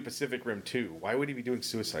want to do Pacific Rim 2, why would he be doing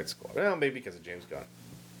Suicide Squad? Well, maybe because of James Gunn.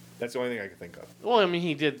 That's the only thing I can think of. Well, I mean,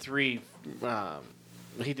 he did three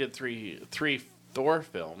Thor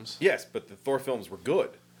films. Yes, but the Thor films were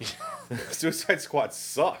good. Suicide Squad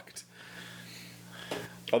sucked.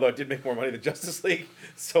 Although it did make more money than Justice League,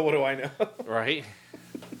 so what do I know? Right?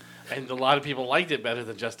 And a lot of people liked it better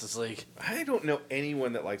than Justice League. I don't know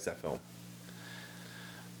anyone that likes that film.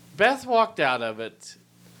 Beth walked out of it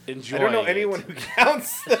enjoying I don't know it. anyone who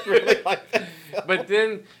counts that really like that. But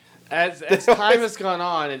then, as time has gone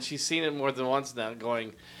on, and she's seen it more than once now,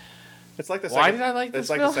 going, It's like the Why second, did I like It's this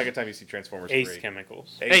like film? the second time you see Transformers Ace 3.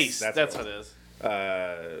 Chemicals. Ace, that's it what was. it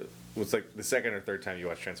is. It's like the second or third time you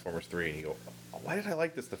watch Transformers 3 and you go, oh, why did I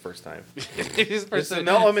like this the first time? This There's person- some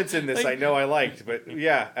elements in this like- I know I liked, but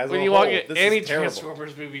yeah, as when a you whole, walk at this any is terrible.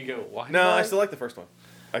 Transformers movie, you go, why? No, did I still like the first one.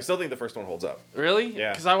 I still think the first one holds up. Really?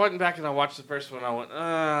 Yeah. Because I went back and I watched the first one. I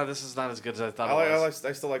went, this is not as good as I thought it was.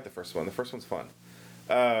 I still like the first one. The first one's fun.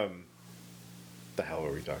 The hell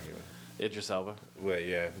were we talking about? Idris Elba. Wait,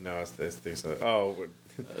 yeah, no, it's oh,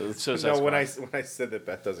 Suicide no. When Squad. I said that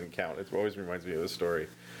Beth doesn't count, it always reminds me of a story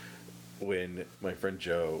when my friend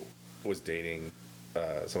Joe was dating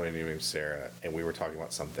somebody named Sarah, and we were talking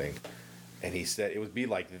about something, and he said it would be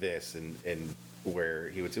like this, and where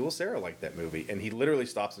he would say, "Well, Sarah liked that movie," and he literally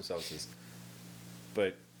stops himself and says,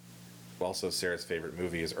 "But also Sarah's favorite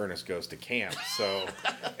movie is Ernest Goes to Camp. So,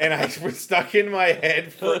 and I was stuck in my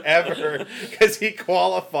head forever because he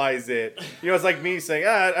qualifies it. You know, it's like me saying,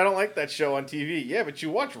 I don't like that show on TV. Yeah, but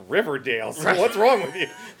you watch Riverdale, so what's wrong with you?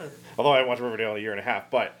 Although I haven't watched Riverdale in a year and a half,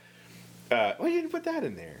 but why you didn't put that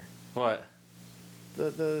in there? What?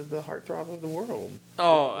 The heartthrob of the world.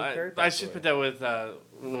 Oh, We'll I should put that with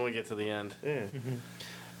when we get to the end. Yeah.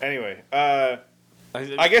 Anyway, I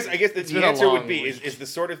guess the answer would be is the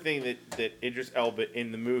sort of thing that Idris Elba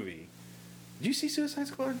in the movie. Did you see Suicide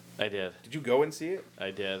Squad? I did. Did you go and see it?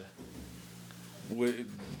 I did. Well,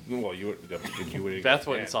 you would. Beth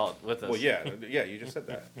went and saw it with us. Well, yeah, you just said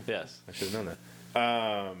that. Yes. I should have known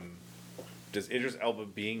that. Does Idris Elba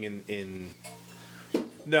being in?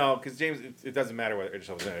 No, because James, it doesn't matter whether Idris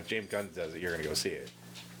Elba's in it. If James Gunn does it, you're gonna go see it.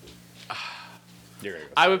 You're gonna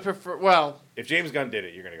go. I would prefer. Well, if James Gunn did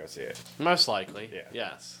it, you're gonna go see it. most likely. Yeah.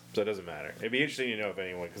 Yes. So it doesn't matter. It'd be interesting to know if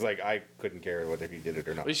anyone, because like I couldn't care whether he did it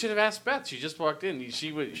or not. We should have asked Beth. She just walked in.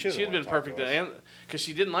 She'd have been perfect because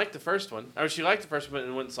she didn't like the first one, or she liked the first one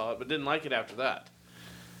and went and saw it, but didn't like it after that.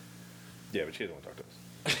 Yeah, but she doesn't want to talk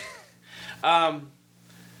to us.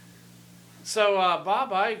 So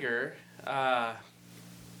Bob Iger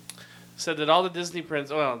said that all the Disney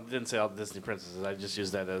princesses, well, didn't say all the Disney princesses, I just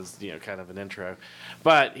used that as, kind of an intro.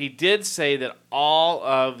 But he did say that all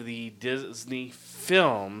of the Disney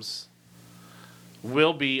films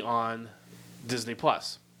will be on Disney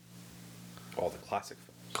Plus. All the classic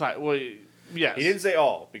films. Well, yes. He didn't say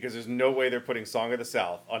all, because there's no way they're putting Song of the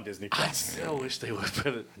South on Disney I Plus. still wish they would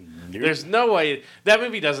put it. There's no way. That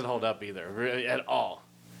movie doesn't hold up either, really, at all.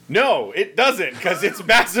 No, it doesn't, because it's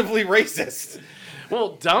massively racist.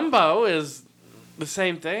 Well, Dumbo is the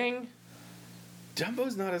same thing.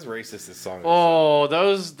 Dumbo's not as racist as Song of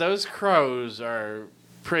the South. Those crows are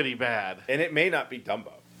pretty bad. And it may not be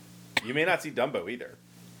Dumbo. You may not see Dumbo either.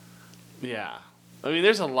 Yeah. I mean,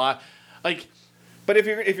 there's a lot. Like, but if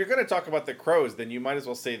you're going to talk about the crows, then you might as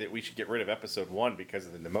well say that we should get rid of episode 1 because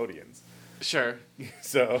of the Nemodians. Sure.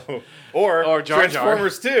 So, or Jar Jar.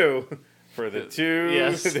 Transformers 2 for the two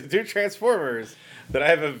Yes. the two Transformers that I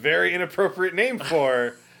have a very inappropriate name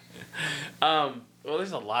for. Well,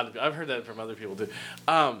 there's a lot of. I've heard that from other people too.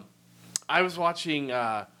 I was watching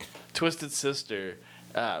Twisted Sister.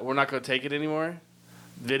 We're not going to take it anymore.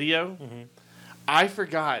 Video. Mm-hmm. I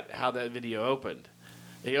forgot how that video opened.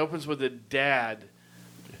 It opens with a dad.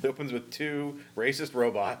 It opens with 2 racist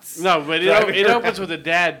robots. No, but it opens with a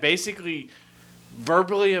dad basically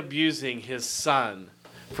verbally abusing his son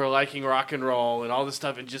for liking rock and roll and all this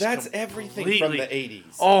stuff, and just that's everything from the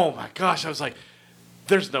 80s. Oh my gosh! I was like,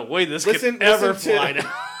 "There's no way this could ever fly down."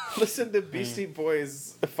 Listen to Beastie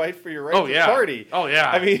Boys Fight for Your Right to Party. Oh yeah.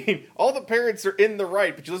 I mean, all the parents are in the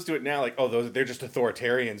right, but you listen to it now, like, they're just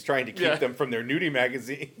authoritarians trying to keep them from their nudie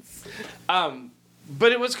magazines.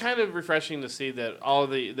 But it was kind of refreshing to see that all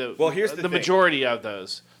here's the thing. Majority of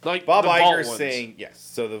those, like Bob the Iger's Vault saying yes.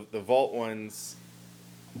 So the Vault ones,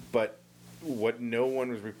 but what no one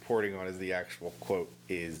was reporting on is the actual quote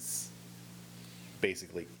is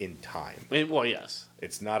basically in time. Well, yes.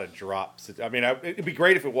 It's not a drop. I mean, it'd be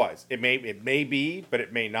great if it was. It may be, but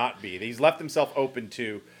it may not be. He's left himself open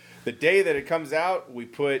to the day that it comes out. We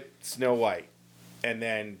put Snow White, and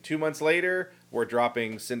then 2 months later we're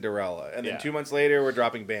dropping Cinderella, and then 2 months later we're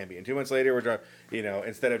dropping Bambi, and 2 months later we're dropping.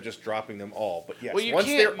 Instead of just dropping them all. But yes, once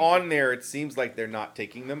they're on there, it seems like they're not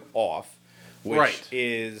taking them off, which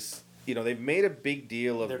is they've made a big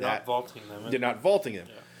deal of that. They're not vaulting them. They're not vaulting them.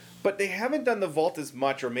 Yeah. But they haven't done the vault as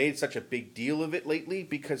much or made such a big deal of it lately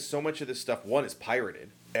because so much of this stuff, 1, is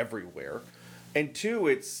pirated everywhere. And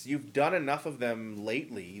 2, you've done enough of them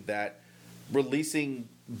lately that releasing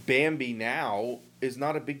Bambi now is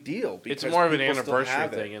not a big deal. It's more of an anniversary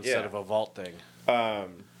thing instead of a vault thing.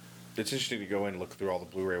 It's interesting to go in and look through all the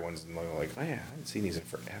Blu-ray ones and like, oh yeah, I haven't seen these in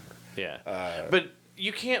forever. Yeah. But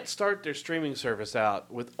you can't start their streaming service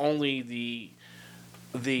out with only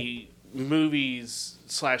the movies /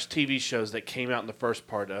 TV shows that came out in the first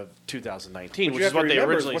part of 2019, which is what they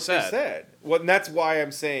originally said. Well, and that's why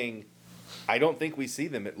I'm saying I don't think we see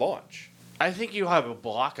them at launch. I think you'll have a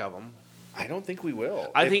block of them. I don't think we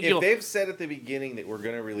will. If they've said at the beginning that we're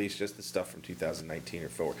going to release just the stuff from 2019 or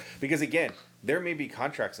forward, because again, there may be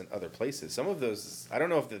contracts in other places. Some of those, I don't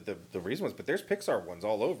know if the reason was, but there's Pixar ones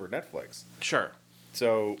all over Netflix. Sure.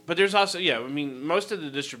 So, but there's also most of the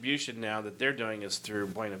distribution now that they're doing is through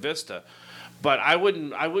Buena Vista, but I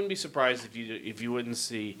wouldn't be surprised if you wouldn't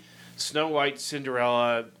see Snow White,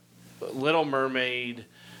 Cinderella, Little Mermaid,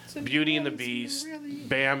 Beauty and the Beast,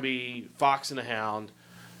 Bambi, Fox and the Hound,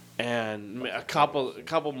 and a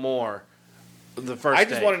couple more the first. I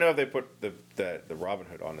just day. want to know if they put the Robin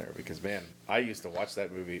Hood on there because man, I used to watch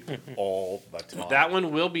that movie all the time. That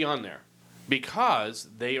one will be on there because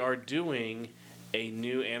they are doing a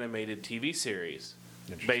new animated TV series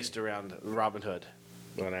based around Robin Hood.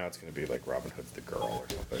 Well, now it's going to be like Robin Hood's the girl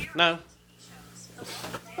or something. No.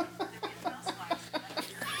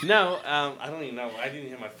 No, I don't even know. I didn't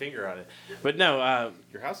hit my finger on it. But no,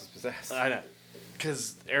 Your house is possessed. I know.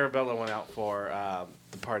 Because Arabella went out for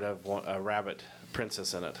the part of a rabbit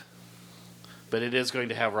princess in it. But it is going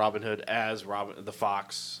to have Robin Hood as Robin the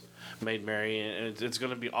Fox, Maid Mary, and it's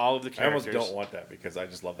going to be all of the I almost characters. don't want that because I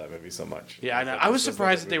just love that movie so much. Yeah, I know. I was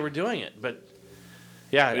surprised that they were doing it, but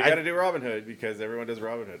yeah, We got to do Robin Hood because everyone does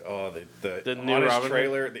Robin Hood. Oh, the new honest Robin Hood?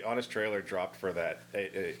 trailer, the honest trailer dropped for that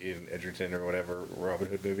in Edgerton or whatever Robin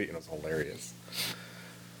Hood movie, and it was hilarious.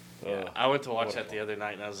 yeah, I went to watch that the other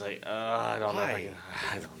night, and I was like, I don't know. Why?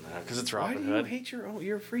 I don't know because it's Why Robin do you Hood. hate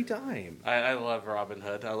your free time? I love Robin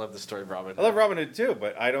Hood. I love the story of Robin Hood. I love Robin Hood too,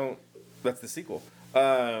 but I don't. That's the sequel.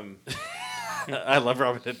 I love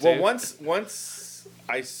Robin Hood too. Well, once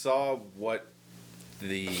I saw what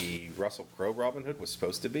the Russell Crowe Robin Hood was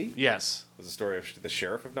supposed to be, Yes, was the story of the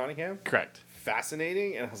sheriff of Nottingham. correct.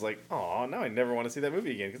 Fascinating, and I was like, oh, now I never want to see that movie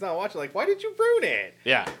again because now I watch it like, why did you ruin it?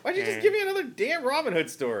 Yeah. Why'd you just give me another damn Robin Hood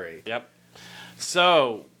story? Yep.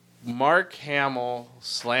 So, Mark Hamill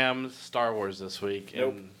slammed Star Wars this week,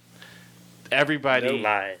 Nope. and everybody Nope.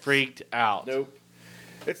 Lies. freaked out. Nope.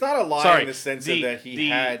 It's not a lie Sorry, in the sense the- of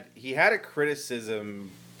that he had a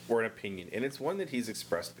criticism or an opinion, and it's one that he's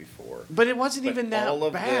expressed before. But it wasn't But even that all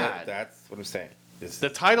of bad. that's what I'm saying. The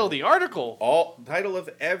title of the article. all title of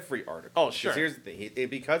every article. Oh, 'Cause sure. Here's the thing,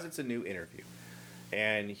 because it's a new interview,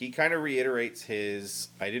 and he kind of reiterates his.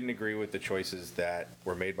 I didn't agree with the choices that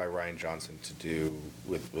were made by Rian Johnson to do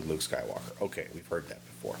with Luke Skywalker. Okay, we've heard that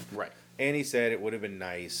before. Right. And he said it would have been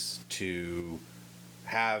nice to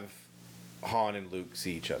have Han and Luke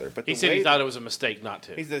see each other, but He the said he way- thought it was a mistake not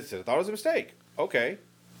to. he said I thought it was a mistake. Okay,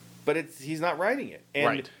 but he's not writing it, and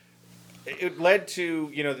Right. it led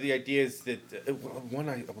to the ideas that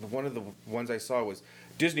one of the ones I saw was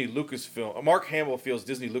Disney Lucasfilm. Mark Hamill feels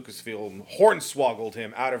Disney Lucasfilm hornswoggled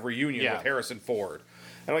him out of reunion Yeah. with Harrison Ford,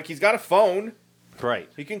 and like he's got a phone, Right.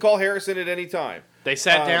 he can call Harrison at any time. They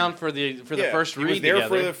sat down for the first he read was there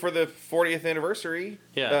together. for the 40th anniversary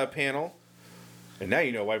panel. And now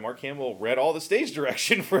you know why Mark Hamill read all the stage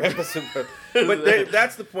direction for episode. But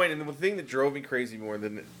that's the point. And the thing that drove me crazy more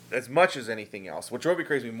than as much as anything else, what drove me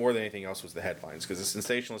crazy more than anything else was the headlines, because the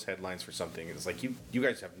sensationalist headlines for something. It's like you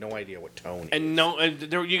guys have no idea what tone. and no, and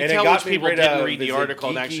there, you can and it tell got which me people rid didn't of read the is it article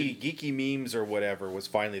and geeky, actually. geeky memes or whatever was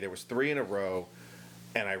finally there was 3 in a row.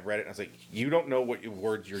 And I read it, and I was like, you don't know what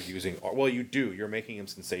words you're using. Well, you do. You're making them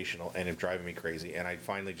sensational, and it's driving me crazy. And I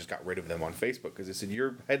finally just got rid of them on Facebook, because it said,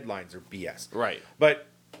 your headlines are BS. Right. But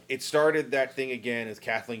it started that thing again as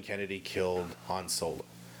Kathleen Kennedy killed Han Solo.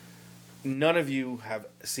 None of you have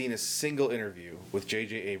seen a single interview with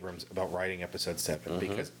J.J. Abrams about writing Episode 7,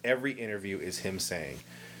 because every interview is him saying,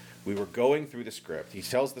 we were going through the script. He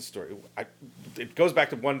tells the story. It goes back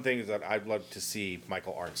to one thing is that I'd love to see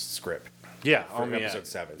Michael Arndt's script Yeah. for yeah. Episode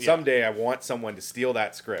 7. Yeah. Someday I want someone to steal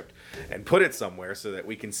that script and put it somewhere so that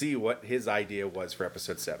we can see what his idea was for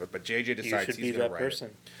Episode 7. But JJ You decides should be he's going that to write person.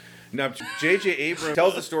 it. Now, J.J. Abrams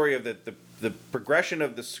tells the story of the progression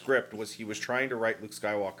of the script was he was trying to write Luke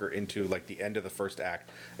Skywalker into like the end of the first act,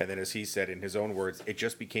 and then as he said in his own words, it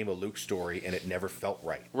just became a Luke story and it never felt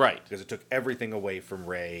right. Right. Because it took everything away from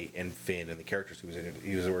Rey and Finn and the characters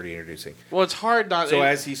he was already introducing. Well, it's hard not. So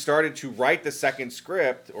as he started to write the second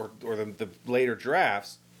script or the later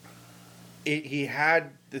drafts, he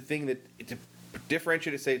had the thing that to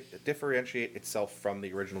differentiate itself from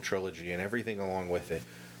the original trilogy and everything along with it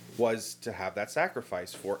was to have that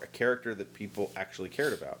sacrifice for a character that people actually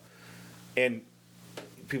cared about. And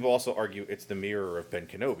people also argue it's the mirror of Ben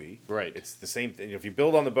Kenobi. Right. It's the same thing. If you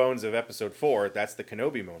build on the bones of Episode 4, that's the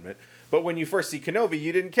Kenobi moment. But when you first see Kenobi,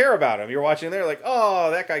 you didn't care about him. You're watching there like,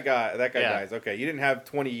 oh, that guy dies. Okay, you didn't have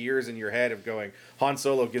 20 years in your head of going, Han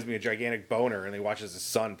Solo gives me a gigantic boner, and he watches his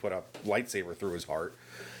son put a lightsaber through his heart.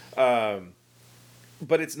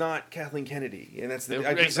 But it's not Kathleen Kennedy, and that's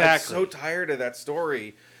I'm so tired of that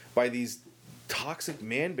story by these toxic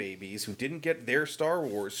man babies who didn't get their Star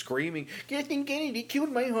Wars screaming, Kathleen Kennedy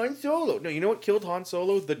killed my Han Solo. No, you know what killed Han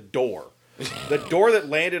Solo? The door. The door that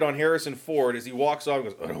landed on Harrison Ford as he walks off and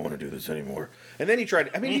goes, I don't want to do this anymore. And then he tried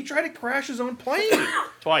to crash his own plane.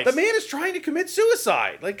 Twice. The man is trying to commit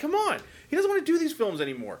suicide. Like, come on. He doesn't want to do these films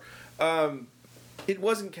anymore. It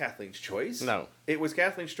wasn't Kathleen's choice. No. It was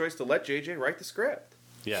Kathleen's choice to let JJ write the script.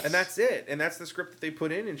 Yes. And that's it. And that's the script that they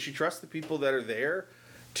put in, and she trusts the people that are there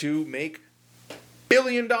to make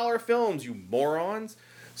billion-dollar films, you morons.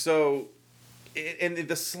 So, and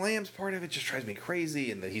the slams part of it just drives me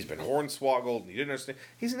crazy, and that he's been hornswoggled, and he didn't understand.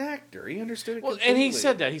 He's an actor. He understood it Well, completely. and he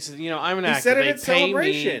said that. He said, I'm an He actor. said it They at pay me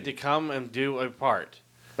Celebration. to come and do a part.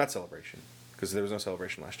 Not Celebration, because there was no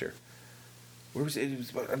Celebration last year. Where was it? It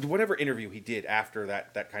was whatever interview he did after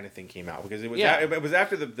that kind of thing came out, because it was it was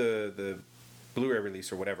after the Blu-ray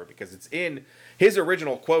release or whatever, because it's in his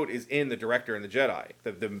original quote is in The Director and the Jedi,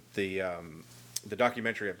 the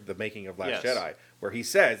documentary of the making of Last Jedi, where he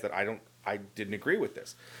says that I didn't agree with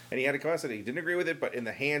this, and he had to come out and say he didn't agree with it, but in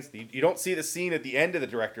the hands you don't see the scene at the end of The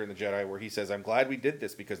Director and the Jedi where he says, "I'm glad we did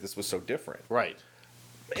this because this was so different." Right.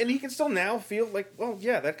 And he can still now feel like, well,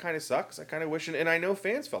 yeah, that kind of sucks. I kind of wish, and I know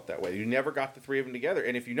fans felt that way. You never got the three of them together,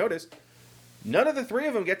 and if you notice, none of the three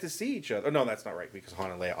of them get to see each other. Oh, no, that's not right, because Han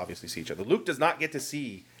and Leia obviously see each other. Luke does not get to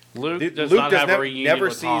see. Luke does not have a reunion never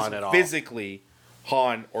with sees Han at all. physically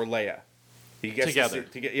Han or Leia. He gets Together.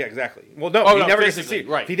 Yeah, exactly. Well, no, Oh, he no, never gets to physically,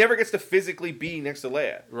 see. right. He never gets to physically be next to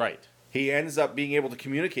Leia. Right. He ends up being able to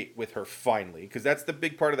communicate with her finally, because that's the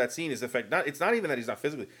big part of that scene is the fact it's not even that he's not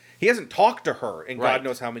physically. He hasn't talked to her in Right. God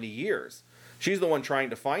knows how many years. She's the one trying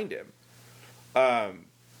to find him. And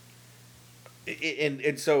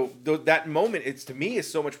so that moment, it's to me,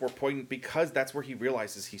 is so much more poignant because that's where he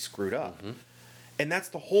realizes he screwed up. Mm-hmm. And that's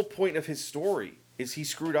the whole point of his story, is he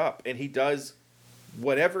screwed up, and he does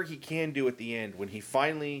whatever he can do at the end when he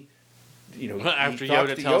finally, After he talks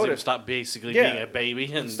Yoda to tells him stop basically being a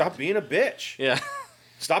baby and stop being a bitch. Yeah.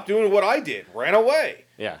 Stop doing what I did. Ran away.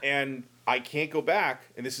 Yeah. And I can't go back,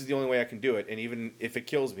 and this is the only way I can do it. And even if it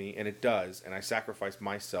kills me, and it does, and I sacrifice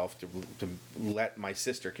myself to let my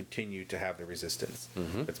sister continue to have the resistance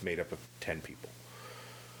that's made up of 10 people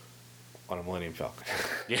on a Millennium Falcon.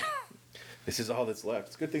 Yeah. This is all that's left.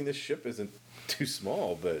 It's a good thing this ship isn't too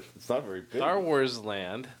small, but it's not very big. Star Wars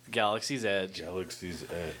Land, Galaxy's Edge, Galaxy's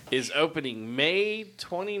Edge. is opening May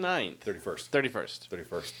 29th.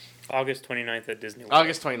 31st. August 29th at Disney World.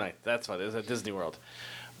 August 29th. That's what it is at Disney World.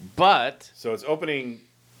 But So it's opening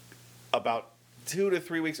about 2 to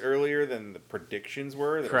 3 weeks earlier than the predictions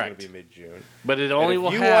were. That Correct. It was going to be mid-June. it only if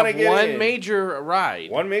will you have wanna get one in- major ride.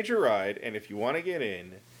 One major ride, and if you want to get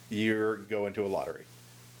in, you're going to a lottery.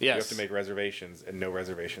 Yes. You have to make reservations, and no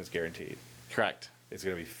reservations guaranteed. Correct. It's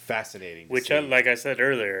going to be fascinating. to Which, see. like I said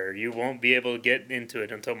earlier, you won't be able to get into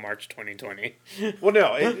it until March 2020. Well,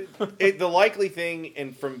 no, the likely thing,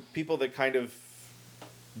 and from people that kind of,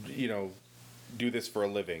 do this for a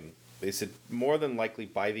living, they said more than likely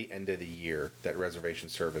by the end of the year that reservation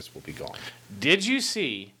service will be gone. Did you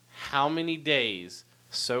see how many days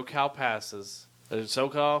SoCal pass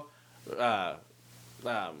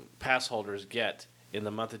holders get in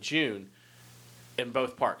the month of June in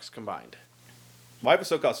both parks combined? Well, I have a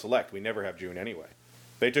SoCal Select. We never have June anyway.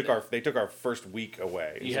 They took our first week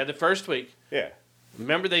away. You had the first week. Yeah.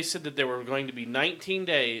 Remember, they said that there were going to be 19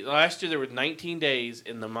 days. Last year, there were 19 days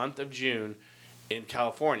in the month of June in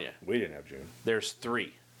California. We didn't have June. There's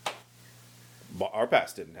 3. But our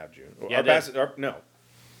pass didn't have June. Yeah, our it pass,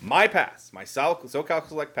 my pass, my SoCal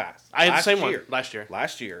Select pass. I had the same year, one last year.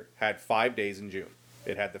 Last year had 5 days in June.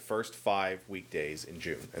 It had the first 5 weekdays in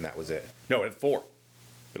June, and that was it. No, it had 4.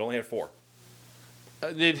 It only had 4.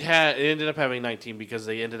 It ended up having 19 because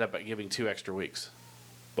they ended up giving 2 extra weeks.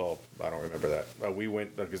 Well, I don't remember that. We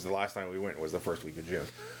went because the last time we went was the first week of June.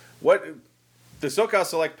 The SoCal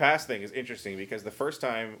Select Pass thing is interesting because the first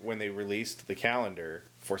time when they released the calendar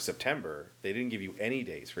for September, they didn't give you any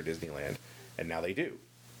days for Disneyland, and now they do.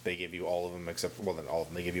 They give you all of them except not all of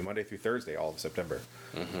them. They give you Monday through Thursday, all of September.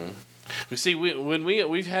 You see,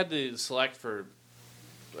 we've had the Select for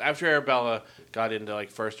after Arabella got into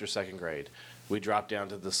like 1st or 2nd grade. We dropped down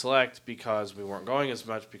to the Select because we weren't going as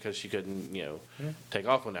much because she couldn't, take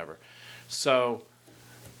off whenever. So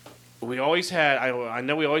we always had. I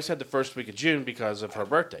know we always had the first week of June because of her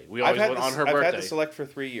birthday. We always went on her birthday. I've had the Select for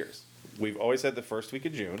 3 years. We've always had the first week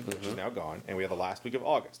of June, which is now gone, and we have the last week of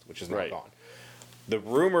August, which is now gone. The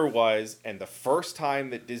rumor was, and the first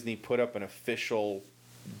time that Disney put up an official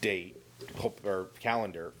date or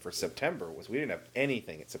calendar for September was we didn't have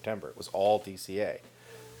anything in September. It was all DCA.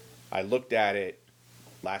 I looked at it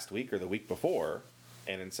last week or the week before,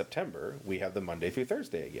 and in September, we have the Monday through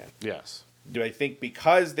Thursday again. Yes. Do I think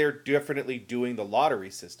because they're definitely doing the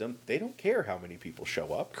lottery system, they don't care how many people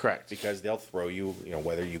show up? Correct. Because they'll throw you,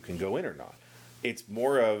 whether you can go in or not. It's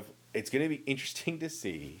more of, it's going to be interesting to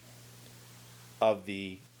see of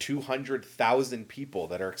the 200,000 people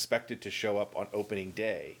that are expected to show up on opening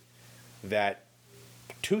day, that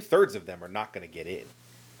 2/3 of them are not going to get in.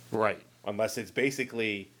 Right. Unless it's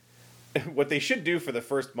basically what they should do for the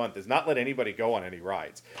first month is not let anybody go on any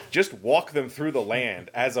rides. Just walk them through the land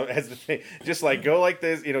as the thing. Just like go like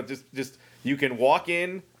this, just you can walk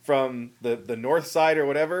in from the north side or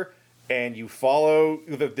whatever, and you follow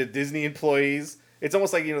the Disney employees. It's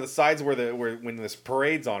almost like the sides where when this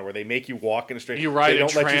parade's on, where they make you walk in a straight. You ride they a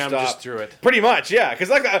don't let you tram stop. just through it. Pretty much, yeah.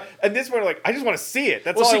 Because at this point, I just want to see it.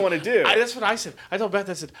 That's all I want to do. That's what I said. I told Beth,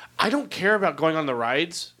 I said, I don't care about going on the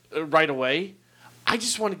rides right away. I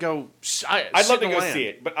just want to go. I'd love to go see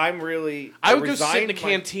it, but I would go sit in the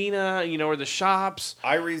cantina, or the shops.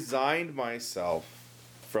 I resigned myself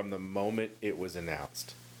from the moment it was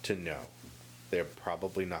announced to know they're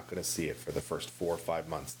probably not going to see it for the first 4 or 5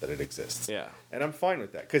 months that it exists. Yeah. And I'm fine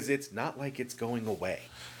with that because it's not like it's going away.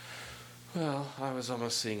 Well, I was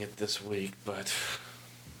almost seeing it this week, but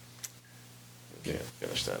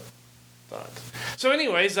finish that thought. So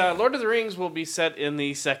anyways, Lord of the Rings will be set in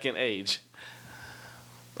the Second Age.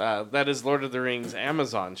 That is Lord of the Rings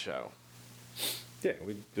Amazon show. Yeah,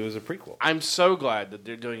 it was a prequel. I'm so glad that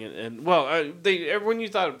they're doing it. And when you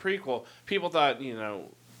thought of prequel, people thought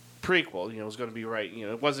prequel. It was going to be right.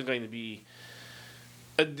 It wasn't going to be.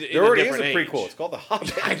 There already is a prequel. It's called The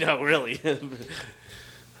Hobbit. I know, really. And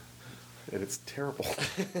it's terrible.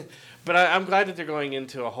 But I'm glad that they're going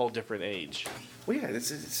into a whole different age. Well, yeah,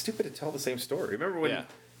 it's stupid to tell the same story. Remember when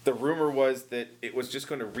the rumor was that it was just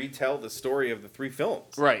going to retell the story of the 3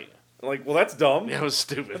 films? Right. Like, well, that's dumb. Yeah, it was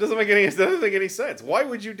stupid. It doesn't make any sense. Why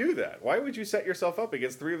would you do that? Why would you set yourself up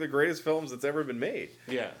against 3 of the greatest films that's ever been made?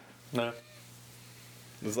 Yeah. No.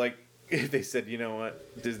 It was like if they said, you know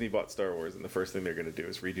what, Disney bought Star Wars, and the first thing they're going to do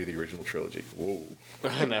is redo the original trilogy. Whoa.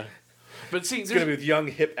 I know. But see, it's going to be with young,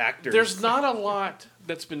 hip actors. There's not a lot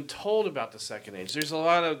that's been told about the Second Age. There's a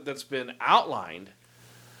lot that's been outlined.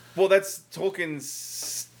 Well, that's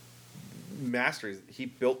Tolkien's mastery. He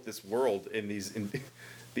built this world in the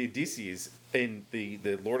Odysseys in the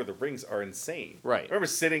Lord of the Rings are insane. Right. I remember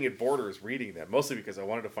sitting at Borders reading them, mostly because I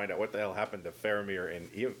wanted to find out what the hell happened to Faramir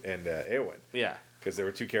and Eowyn. Yeah. Because there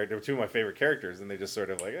were two of my favorite characters, and they just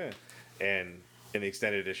sort of like, eh. And in the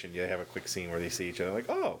extended edition, you have a quick scene where they see each other, like,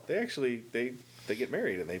 oh, they get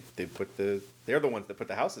married, and they're the ones that put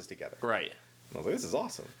the houses together. Right. And I was like, this is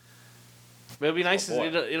awesome. But it'll be nice.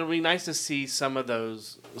 It'll be nice to see some of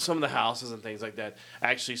the houses and things like that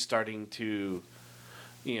actually starting to,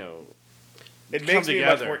 It makes me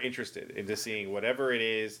much more interested into seeing whatever it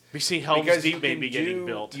is. We see Helm's Deep maybe getting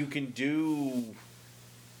built. You can do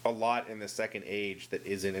a lot in the Second Age that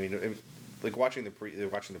isn't. I mean, like watching the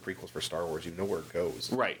prequels for Star Wars, you know where it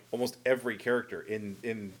goes. Right. Almost every character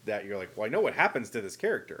in that, you're like, well, I know what happens to this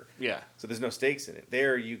character. Yeah. So there's no stakes in it.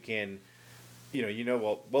 There you can,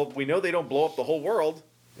 well, we know they don't blow up the whole world,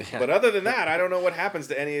 but other than that, I don't know what happens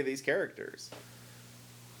to any of these characters.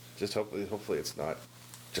 Just hopefully it's not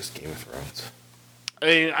just Game of Thrones.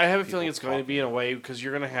 I have a feeling it's going to be in a way because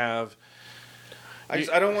you're going to have. I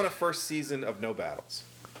don't want a first season of no battles.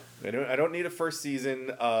 I don't need a first season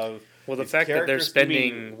of. Well, the fact that they're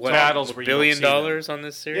spending $1 billion on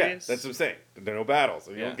this series. Yeah, that's what I'm saying. There are no battles.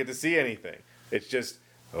 You don't get to see anything. It's just,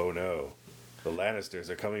 oh no, the Lannisters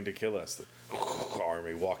are coming to kill us. The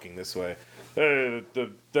army walking this way. Hey,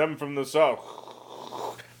 them from the south.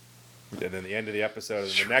 And then the end of the episode,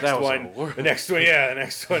 and the next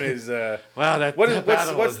one is wow.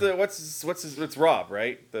 What's Rob,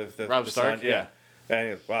 right? The Rob Stark. Son, yeah. And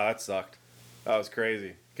he goes, wow, that sucked. That was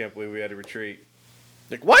crazy. Can't believe we had to retreat.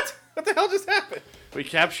 Like, what? What the hell just happened? We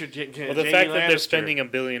captured Well, the fact that they're spending $1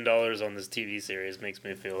 billion on this TV series makes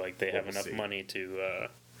me feel like they have enough money to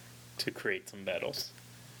create some battles.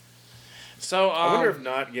 So I wonder if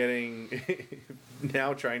not getting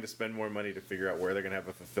now trying to spend more money to figure out where they're going to have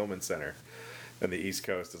a fulfillment center on the East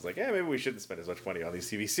Coast is like, yeah, maybe we shouldn't spend as much money on these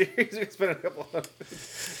TV series. We spend a couple of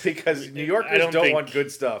because New Yorkers don't want good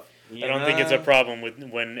stuff. I don't think it's a problem with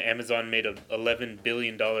when Amazon made $11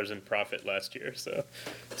 billion in profit last year, so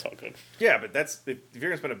it's all good. Yeah, but that's if you're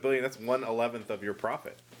gonna spend $1 billion, that's 1/11 of your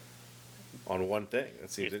profit on one thing. That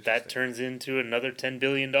seems interesting. That turns into another $10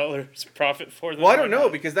 billion profit for them. Well, I don't know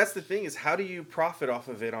because that's the thing is how do you profit off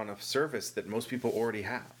of it on a service that most people already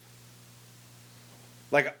have?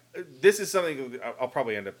 Like this is something I'll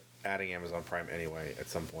probably end up adding Amazon Prime anyway at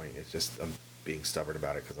some point. It's just I'm being stubborn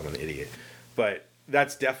about it because I'm an idiot, but.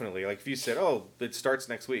 That's definitely like if you said, "Oh, it starts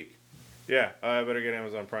next week." Yeah, I better get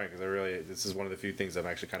Amazon Prime because this is one of the few things I'm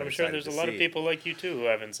actually kind of. I'm sure there's a lot of people like you too who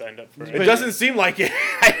haven't signed up for it. It doesn't seem like it.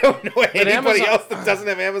 I don't know anybody else that doesn't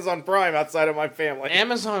have Amazon Prime outside of my family.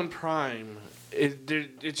 Amazon Prime, it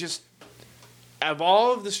just of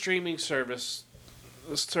all of the streaming services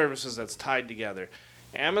that's tied together,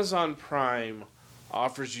 Amazon Prime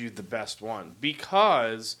offers you the best one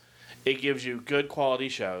because it gives you good quality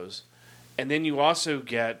shows, and then you also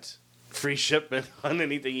get free shipment on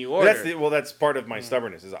anything you order. That's part of my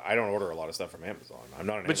stubbornness is I don't order a lot of stuff from Amazon. I'm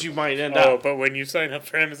not an but you Amazon might end Oh, up. but when you sign up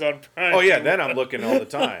for Amazon Prime. Oh yeah, then I'm looking all the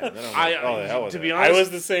time. Then I'm like, oh the hell with to it. be I honest, was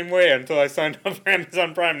the same way until I signed up for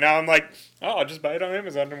Amazon Prime. Now I'm like, oh, I'll just buy it on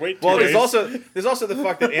Amazon and wait 2 Well, days. there's also the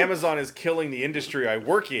fact that Amazon is killing the industry I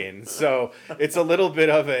work in, so it's a little bit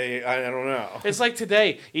of a I don't know. it's like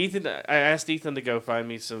today. Ethan, I asked Ethan to go find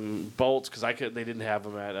me some bolts because they didn't have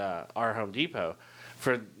them at our Home Depot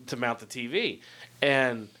to mount the TV,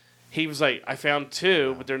 and he was like, I found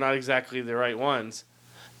 2, but they're not exactly the right ones.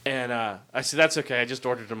 And I said, that's okay. I just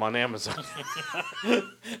ordered them on Amazon.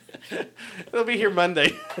 They'll be here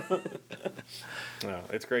Monday. No,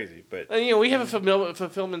 it's crazy, but And, we have a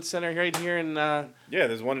fulfillment center right here in. yeah,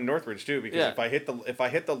 there's one in Northridge too. Because Yeah. if I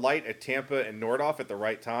hit the light at Tampa and Nordhoff at the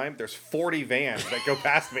right time, there's 40 vans that go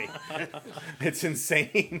past me. It's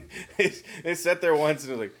insane. They sat there once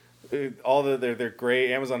and it was like all their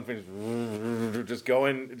gray Amazon things just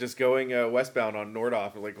going westbound on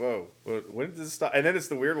Nordhoff. I'm like, whoa, when did this stop? And then it's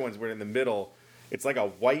the weird ones where in the middle. It's like a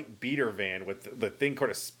white beater van with the thing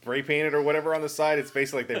kind of spray painted or whatever on the side. It's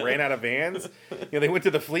basically like they ran out of vans. They went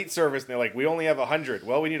to the fleet service and they're like, we only have 100.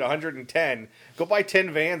 Well, we need 110. Go buy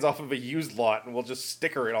 10 vans off of a used lot and we'll just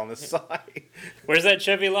sticker it on the side. Where's that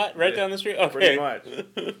Chevy lot? Right down the street? Okay. Pretty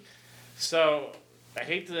much. So, I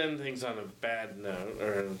hate to end things on a bad note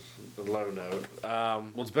or a low note.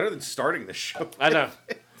 Well, it's better than starting the show. I know.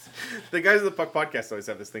 The guys at the Puck Podcast always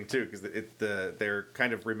have this thing too, because they're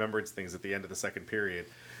kind of remembrance things at the end of the second period.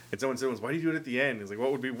 And someone said, "Why do you do it at the end?" It's like,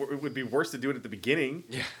 "Well, it would be worse to do it at the beginning."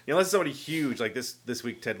 Yeah. Unless it's somebody huge, like this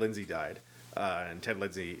week, Ted Lindsay died, and Ted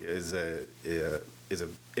Lindsay is an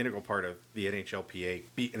integral part of the NHLPA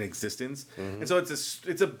in existence, and so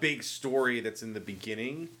it's a big story that's in the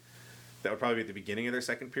beginning. That would probably be at the beginning of their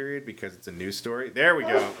second period because it's a news story. There we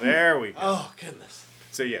go. There we go. Oh, goodness.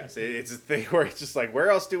 So yes, it's a thing where it's just like,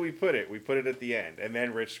 where else do we put it? We put it at the end, and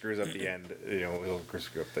then Rich screws up the end. He'll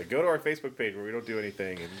screw up the. Go to our Facebook page where we don't do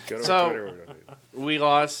anything, and go to our Twitter where we don't do anything. We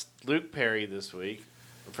lost Luke Perry this week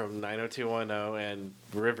from 90210 and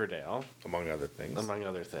Riverdale, Among other things. among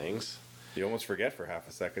other things. You almost forget for half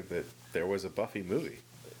a second that there was a Buffy movie,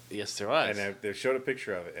 Yes, there was. and they showed a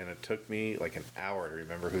picture of it, and it took me like an hour to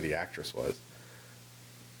remember who the actress was.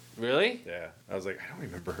 Really? Yeah, I was like, I don't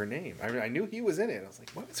remember her name. I knew he was in it. I was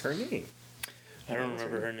like, what is her name? I don't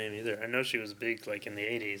remember her name either. I know she was big like in the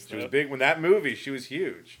 80s. She was big when that movie. She was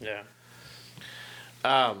huge. Yeah.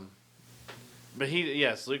 But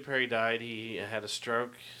Luke Perry died. He had a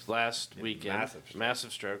stroke last weekend.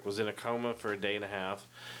 Massive stroke. Stroke. Was in a coma for a day and a half,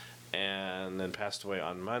 and then passed away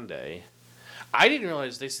on Monday. I didn't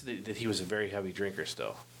realize they said that he was a very heavy drinker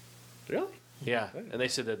still. Really? Yeah, and they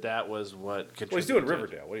said that was what contributed. Well, he's doing to it.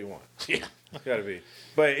 Riverdale. What do you want? Yeah. Gotta be.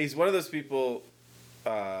 But he's one of those people.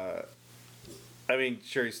 I mean,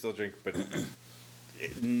 sure, he still drinks, but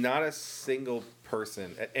not a single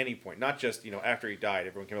person at any point. Not just after he died,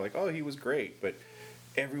 everyone came like, "Oh, he was great," but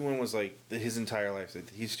everyone was like, his entire life said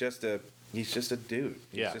he's just a dude.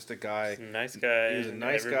 He's just a guy. He's a nice guy. He was a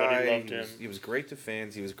nice Everybody guy. Loved him. He was great to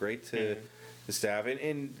fans. He was great to the staff,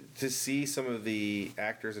 and to see some of the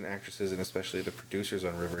actors and actresses, and especially the producers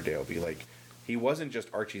on Riverdale, be like, he wasn't just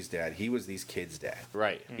Archie's dad. He was these kids' dad.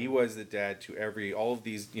 Right. He was the dad to all of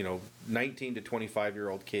these 19 to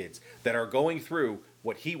 25-year-old kids that are going through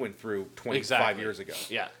what he went through 25 years ago.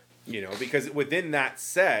 Yeah. Because within that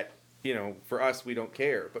set, for us, we don't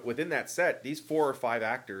care. But within that set, these 4 or 5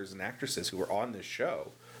 actors and actresses who are on this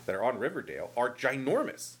show that are on Riverdale are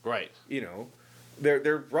ginormous. Right.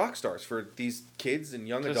 They're rock stars for these kids and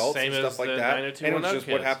young adults and stuff like that. And it was just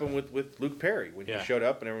what happened with Luke Perry when he showed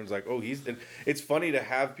up, and everyone's like, "Oh, he's." And it's funny to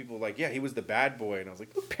have people like, "Yeah, he was the bad boy," and I was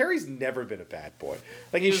like, "Luke Perry's never been a bad boy."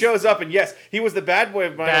 Like he shows up, and yes, he was the bad boy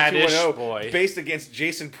of 90210, boy based against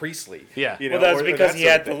Jason Priestley. Yeah, well, that's because he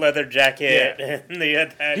had the leather jacket, and he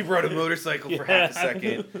had that. He rode a motorcycle for half a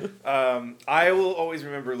second. I will always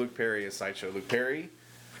remember Luke Perry as Sideshow Luke Perry.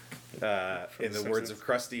 In the words of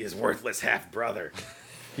Krusty, his worthless half brother.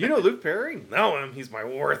 You know Luke Perry? Know him. He's my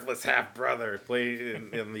worthless half brother. Played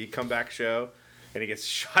in the comeback show, and he gets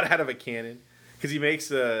shot out of a cannon because he makes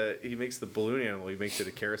the balloon animal. He makes it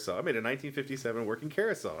a carousel. I made a 1957 working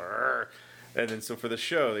carousel, and then so for the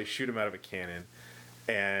show they shoot him out of a cannon,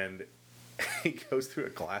 and he goes through a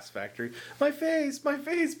glass factory. My face, my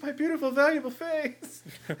beautiful, valuable face.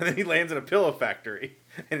 And then he lands in a pillow factory.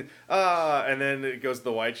 And then it goes to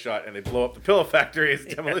the wide shot, and they blow up the pillow factory as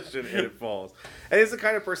demolition, and it falls. And he's the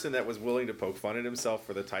kind of person that was willing to poke fun at himself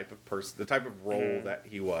for the type of role that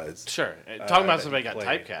he was. Sure. Talking about that somebody he got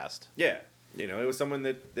played. typecast. Yeah. You know, it was someone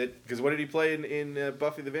that because what did he play in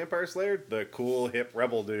Buffy the Vampire Slayer? The cool hip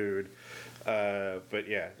rebel dude. But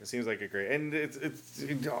yeah, it seems like a great, and it's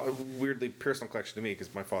a weirdly personal collection to me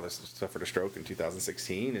because my father suffered a stroke in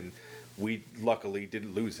 2016, and we luckily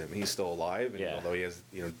didn't lose him. He's still alive, and although he has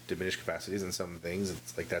diminished capacities in some things,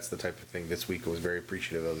 it's like that's the type of thing. This week I was very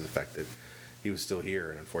appreciative of the fact that he was still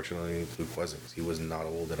here, and unfortunately Luke wasn't. He was not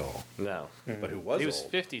old at all. No, but who was? He was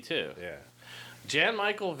old. 52. Yeah. Jan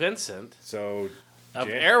Michael Vincent. So of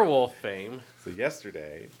Airwolf fame. So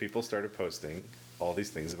yesterday, people started posting all these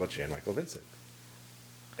things about Jan Michael Vincent.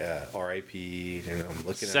 R.I.P. And I'm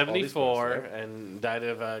looking at 74 all these posts, and died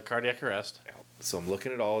of cardiac arrest. So I'm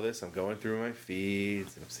looking at all of this. I'm going through my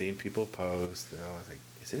feeds and I'm seeing people post. And I was like,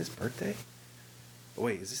 is it his birthday? Oh,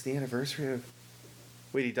 wait, is this the anniversary of?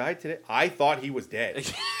 Wait, he died today? I thought he was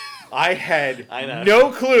dead. I had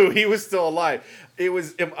no clue he was still alive. It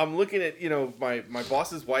was. I'm looking at my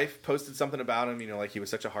boss's wife posted something about him. Like he was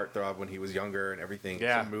such a heartthrob when he was younger and everything.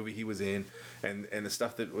 Yeah. Some movie he was in, and the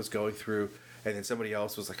stuff that was going through. And then somebody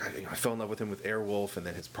else was like, I fell in love with him with Airwolf, and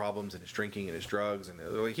then his problems and his drinking and his drugs, and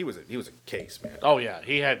like he was a case, man. Oh yeah,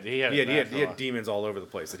 he had demons all over the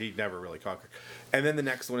place that he never really conquered. And then the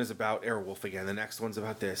next one is about Airwolf again. The next one's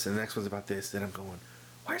about this, and the next one's about this. Then I'm going,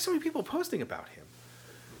 why are so many people posting about him?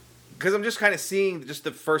 Because I'm just kind of seeing just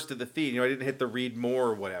the first of the feed. I didn't hit the read more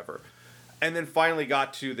or whatever. And then finally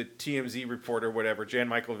got to the TMZ report or whatever. Jan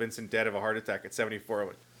Michael Vincent dead of a heart attack at 74. I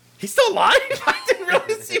went, he's still alive? I didn't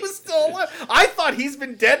realize he was still alive. I thought he's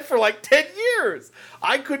been dead for like 10 years.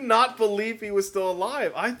 I could not believe he was still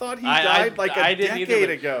alive. I thought he died a decade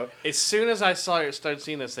ago. As soon as I started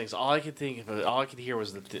seeing those things, all I could hear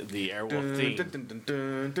was the Airwolf theme.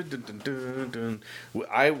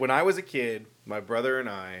 When I was a kid, my brother and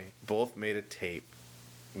I both made a tape.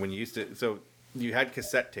 So you had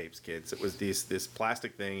cassette tapes, kids. It was this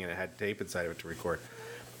plastic thing, and it had tape inside of it to record.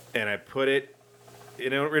 And I put it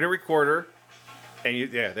in a recorder,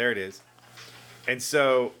 and there it is. And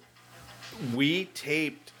so we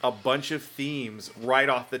taped a bunch of themes right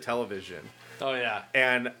off the television. Oh yeah.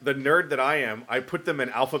 And the nerd that I am, I put them in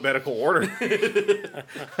alphabetical order.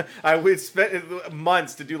 I would spend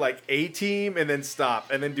months to do like A-Team and then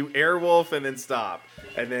stop, and then do Airwolf and then stop,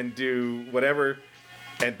 and then do whatever.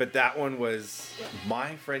 But that one was,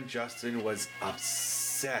 my friend Justin was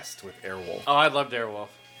obsessed with Airwolf. Oh, I loved Airwolf.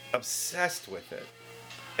 Obsessed with it.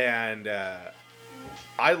 And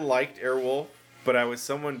I liked Airwolf, but I was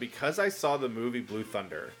someone, because I saw the movie Blue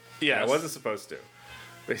Thunder. Yeah, I wasn't supposed to.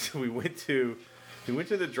 But we went to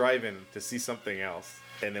the drive-in to see something else,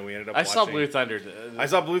 and then we ended up watching. I saw Blue Thunder. I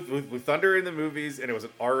saw Blue Thunder in the movies, and it was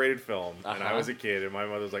an R-rated film. And I was a kid, and my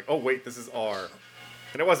mother was like, "Oh wait, this is R,"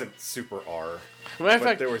 and it wasn't super R. Matter of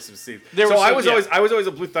fact, there were some scenes. I was always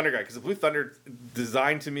a Blue Thunder guy, because the Blue Thunder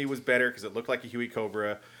design to me was better because it looked like a Huey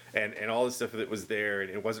Cobra. And all the stuff that was there, and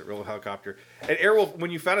it wasn't real helicopter. And Airwolf,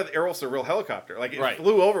 when you found out that Airwolf's a real helicopter, like it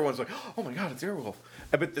flew over, one's like, oh my god, it's Airwolf.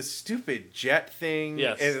 But the stupid jet thing,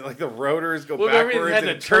 and like the rotors go backwards, and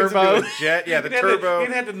it turns into a jet. Yeah, the turbo. It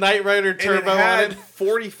had the Knight Rider turbo and it had on it.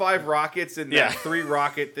 45 rockets in that 3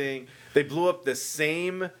 rocket thing. They blew up the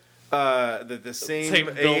same the same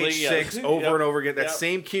AH-6 over and over again. That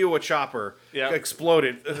same Kiowa chopper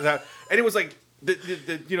exploded, and it was like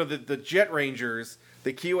the Jet Rangers.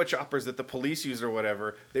 The Kiowa choppers that the police use or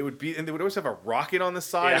whatever, they would always have a rocket on the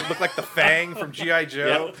side. It looked like the Fang from G.I.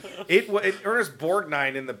 Joe. It Ernest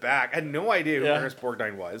Borgnine in the back. I had no idea who Ernest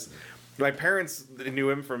Borgnine was. My parents knew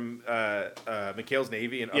him from McHale's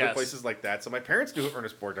Navy and other places like that. So my parents knew who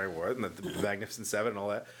Ernest Borgnine was, and the Magnificent Seven and all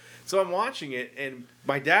that. So I'm watching it, and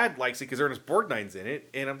my dad likes it because Ernest Borgnine's in it,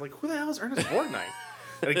 and I'm like, who the hell is Ernest Borgnine?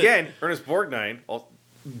 And again, Ernest Borgnine,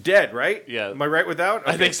 dead, right? Yeah. Am I right with that?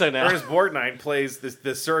 Okay. I think so now. Ernest Borgnine plays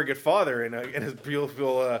the surrogate father in his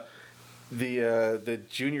beautiful the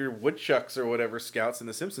Junior Woodchucks or whatever Scouts in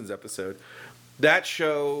the Simpsons episode. That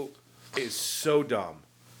show is so dumb.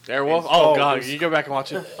 Airwolf? Oh god, you go back and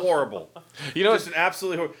watch it. Horrible. Just an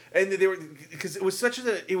absolutely horrible. And they were, because it was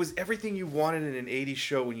it was everything you wanted in an 80s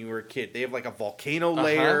show when you were a kid. They have like a volcano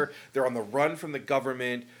lair. They're on the run from the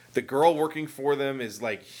government. The girl working for them is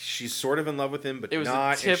like, she's sort of in love with him, but it was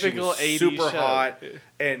not. A typical and she was 80s super show. hot.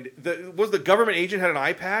 And was the government agent had an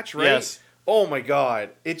eye patch, right? Yes. Oh my god!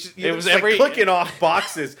 It was like clicking off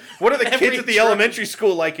boxes. What are the kids at the elementary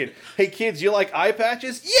school liking? Hey kids, you like eye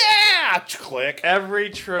patches? Yeah! Click. Every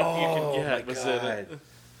trope you could get was in it.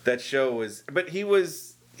 That show was, but he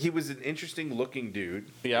was an interesting looking dude.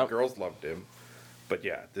 Yeah, girls loved him. But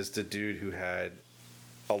yeah, this is a dude who had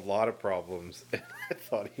a lot of problems. I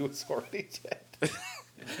thought he was already dead.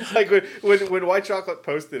 Like when White Chocolate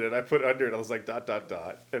posted it, I put under it. I was like ...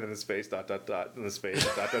 and then the space ... and the space ...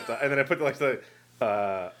 and then I put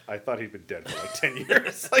I thought he'd been dead for like 10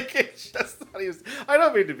 years. Like it just thought he was. I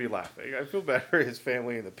don't mean to be laughing. I feel bad for his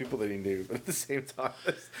family and the people that he knew, but at the same time,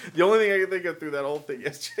 the only thing I could think of through that whole thing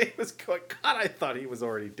yesterday was going, God, I thought he was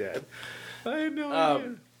already dead. I had no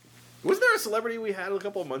idea. Wasn't there a celebrity we had a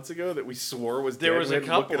couple of months ago that we swore was dead? There was a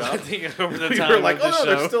couple. I think over the time we were like, of the oh no, show.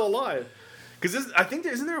 they're still alive. Because I think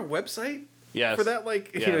isn't there a website Yes. for that?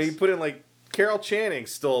 Like Yes. you know, you put in like Carol Channing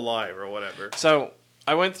still alive or whatever. So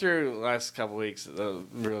I went through the last couple of weeks, a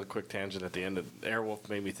real quick tangent at the end of Airwolf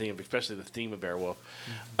made me think of, especially the theme of Airwolf.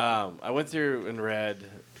 I went through and read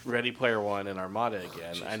Ready Player One and Armada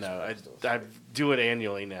again. I know. I do it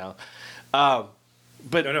annually now.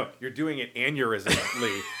 But No, you're doing it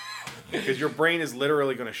aneurysmically because your brain is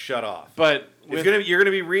literally going to shut off. But You're going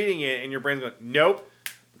to be reading it and your brain's going, nope,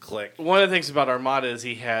 click. one of the things about Armada is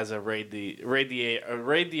he has a Raid the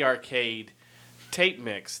Arcade tape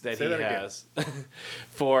mix that Say he that again. has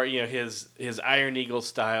for his Iron Eagle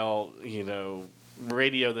style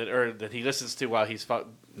radio that he listens to while he's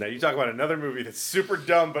Now you talk about another movie that's super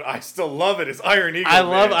dumb, but I still love it. It's Iron Eagle. I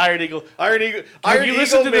love man. Iron Eagle. Iron Eagle. Have Iron you Eagle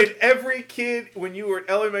listened to made the- every kid when you were in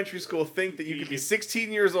elementary school think that you could be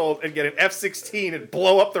 16 years old and get an F-16 and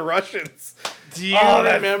blow up the Russians. Do you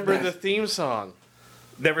remember the theme song?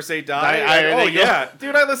 Never Say Die. Iron oh Eagle. yeah,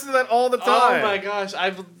 dude, I listen to that all the time. Oh my gosh,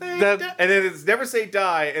 And then it's Never Say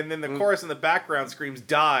Die, and then the chorus in the background screams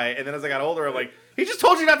Die, and then as I got older, I'm like, he just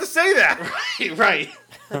told you not to say that. right.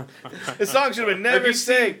 The song should have been Never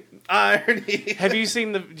Say Iron Eagle. Have you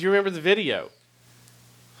seen do you remember the video?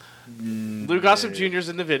 Lou Gossett Jr.'s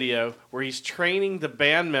in the video where he's training the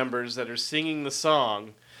band members that are singing the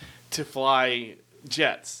song to fly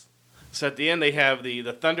jets. So at the end they have the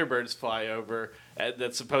Thunderbirds fly over,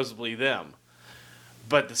 that's supposedly them.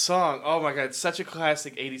 But the song, oh my God, it's such a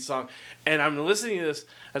classic 80s song. And I'm listening to this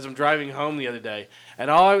as I'm driving home the other day,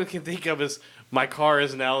 and all I can think of is my car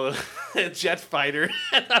is now a jet fighter,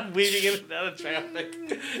 and I'm weaving in and out of traffic.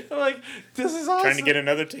 I'm like, this is awesome. Trying to get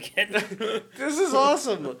another ticket. This is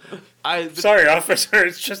awesome. Sorry, officer.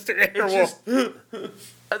 It's just an Airwolf.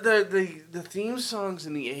 The theme songs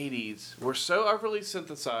in the 80s were so overly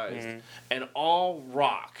synthesized and all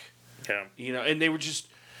rock. Yeah. And they were just,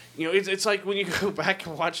 it's like when you go back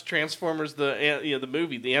and watch Transformers, the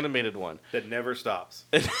movie, the animated one. That never stops.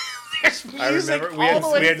 There's music I remember all the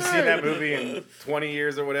way we hadn't through. seen that movie in 20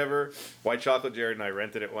 years or whatever. White Chocolate, Jared and I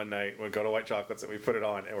rented it one night. We go to White Chocolates and we put it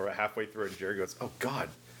on, and we're halfway through, and Jared goes, "Oh God,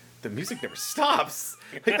 the music never stops.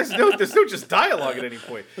 Like, there's no just dialogue at any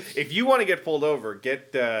point." If you want to get pulled over,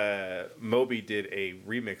 Moby did a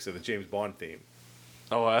remix of the James Bond theme.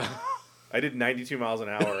 Oh, I did 92 miles an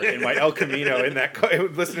hour in my El Camino in that car.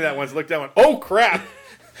 Listen to that once, looked down, went, "Oh crap!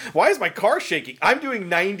 Why is my car shaking? I'm doing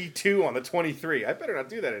 92 on the 23. I better not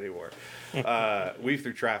do that anymore." Weave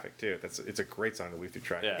Through Traffic too. It's a great song to weave through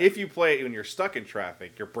traffic. Yeah. If you play it when you're stuck in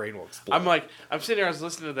traffic, your brain will explode. I'm sitting there, I was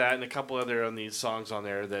listening to that and a couple other on these songs on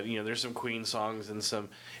there that, there's some Queen songs and some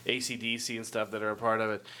AC/DC and stuff that are a part of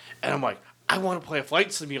it. And I'm like, I want to play a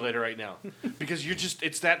flight simulator right now. Because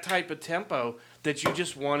it's that type of tempo that you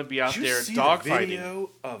just want to be out Did you there see dogfighting. the video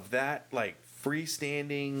of that like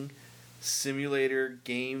freestanding simulator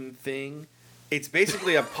game thing? It's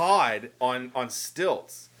basically a pod on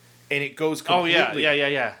stilts, and it goes completely. Oh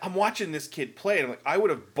yeah. I'm watching this kid play, and I'm like, I would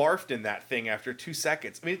have barfed in that thing after 2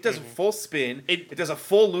 seconds. I mean, it does a full spin. It does a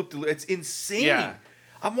full loop. It's insane. Yeah.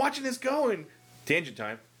 I'm watching this go, and Tangent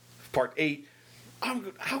Time, Part 8.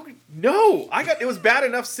 It was bad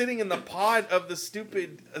enough sitting in the pod of the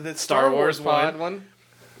Star Wars pod one.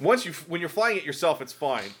 When you're flying it yourself, it's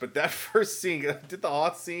fine. But that first scene, I did the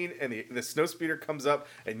Hoth scene, and the snow speeder comes up,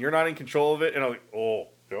 and you're not in control of it, and I'm like, oh,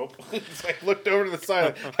 nope. So I looked over to the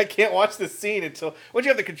side, like, I can't watch this scene until once you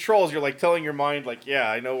have the controls, you're like telling your mind, like,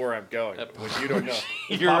 yeah, I know where I'm going. When you don't know,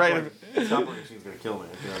 You're right. The popcorn machine's gonna kill me.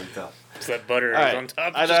 I can already tell. It's that butter All right. is on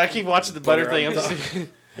top. I know, I keep watching the butter Butter thing. on I'm top. just-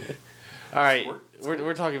 All right,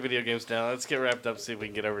 we're talking video games now. Let's get wrapped up. See if we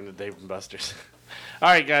can get over into Dave and Buster's. All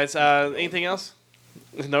right, guys. Anything else?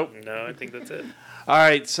 Nope. No, I think that's it. All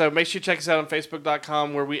right, so make sure you check us out on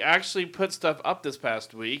Facebook.com where we actually put stuff up this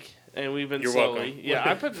past week, and we've been You're slowly. welcome. Yeah,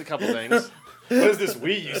 I put a couple things. What is this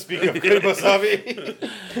Wii you speak of, Kumasabi?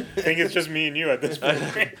 I think it's just me and you at this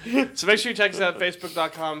point. So make sure you check us out at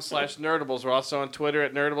Facebook.com/Nerdables. We're also on Twitter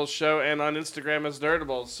at Nerdables Show and on Instagram as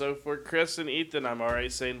Nerdables. So for Chris and Ethan, I'm already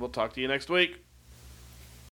saying we'll talk to you next week.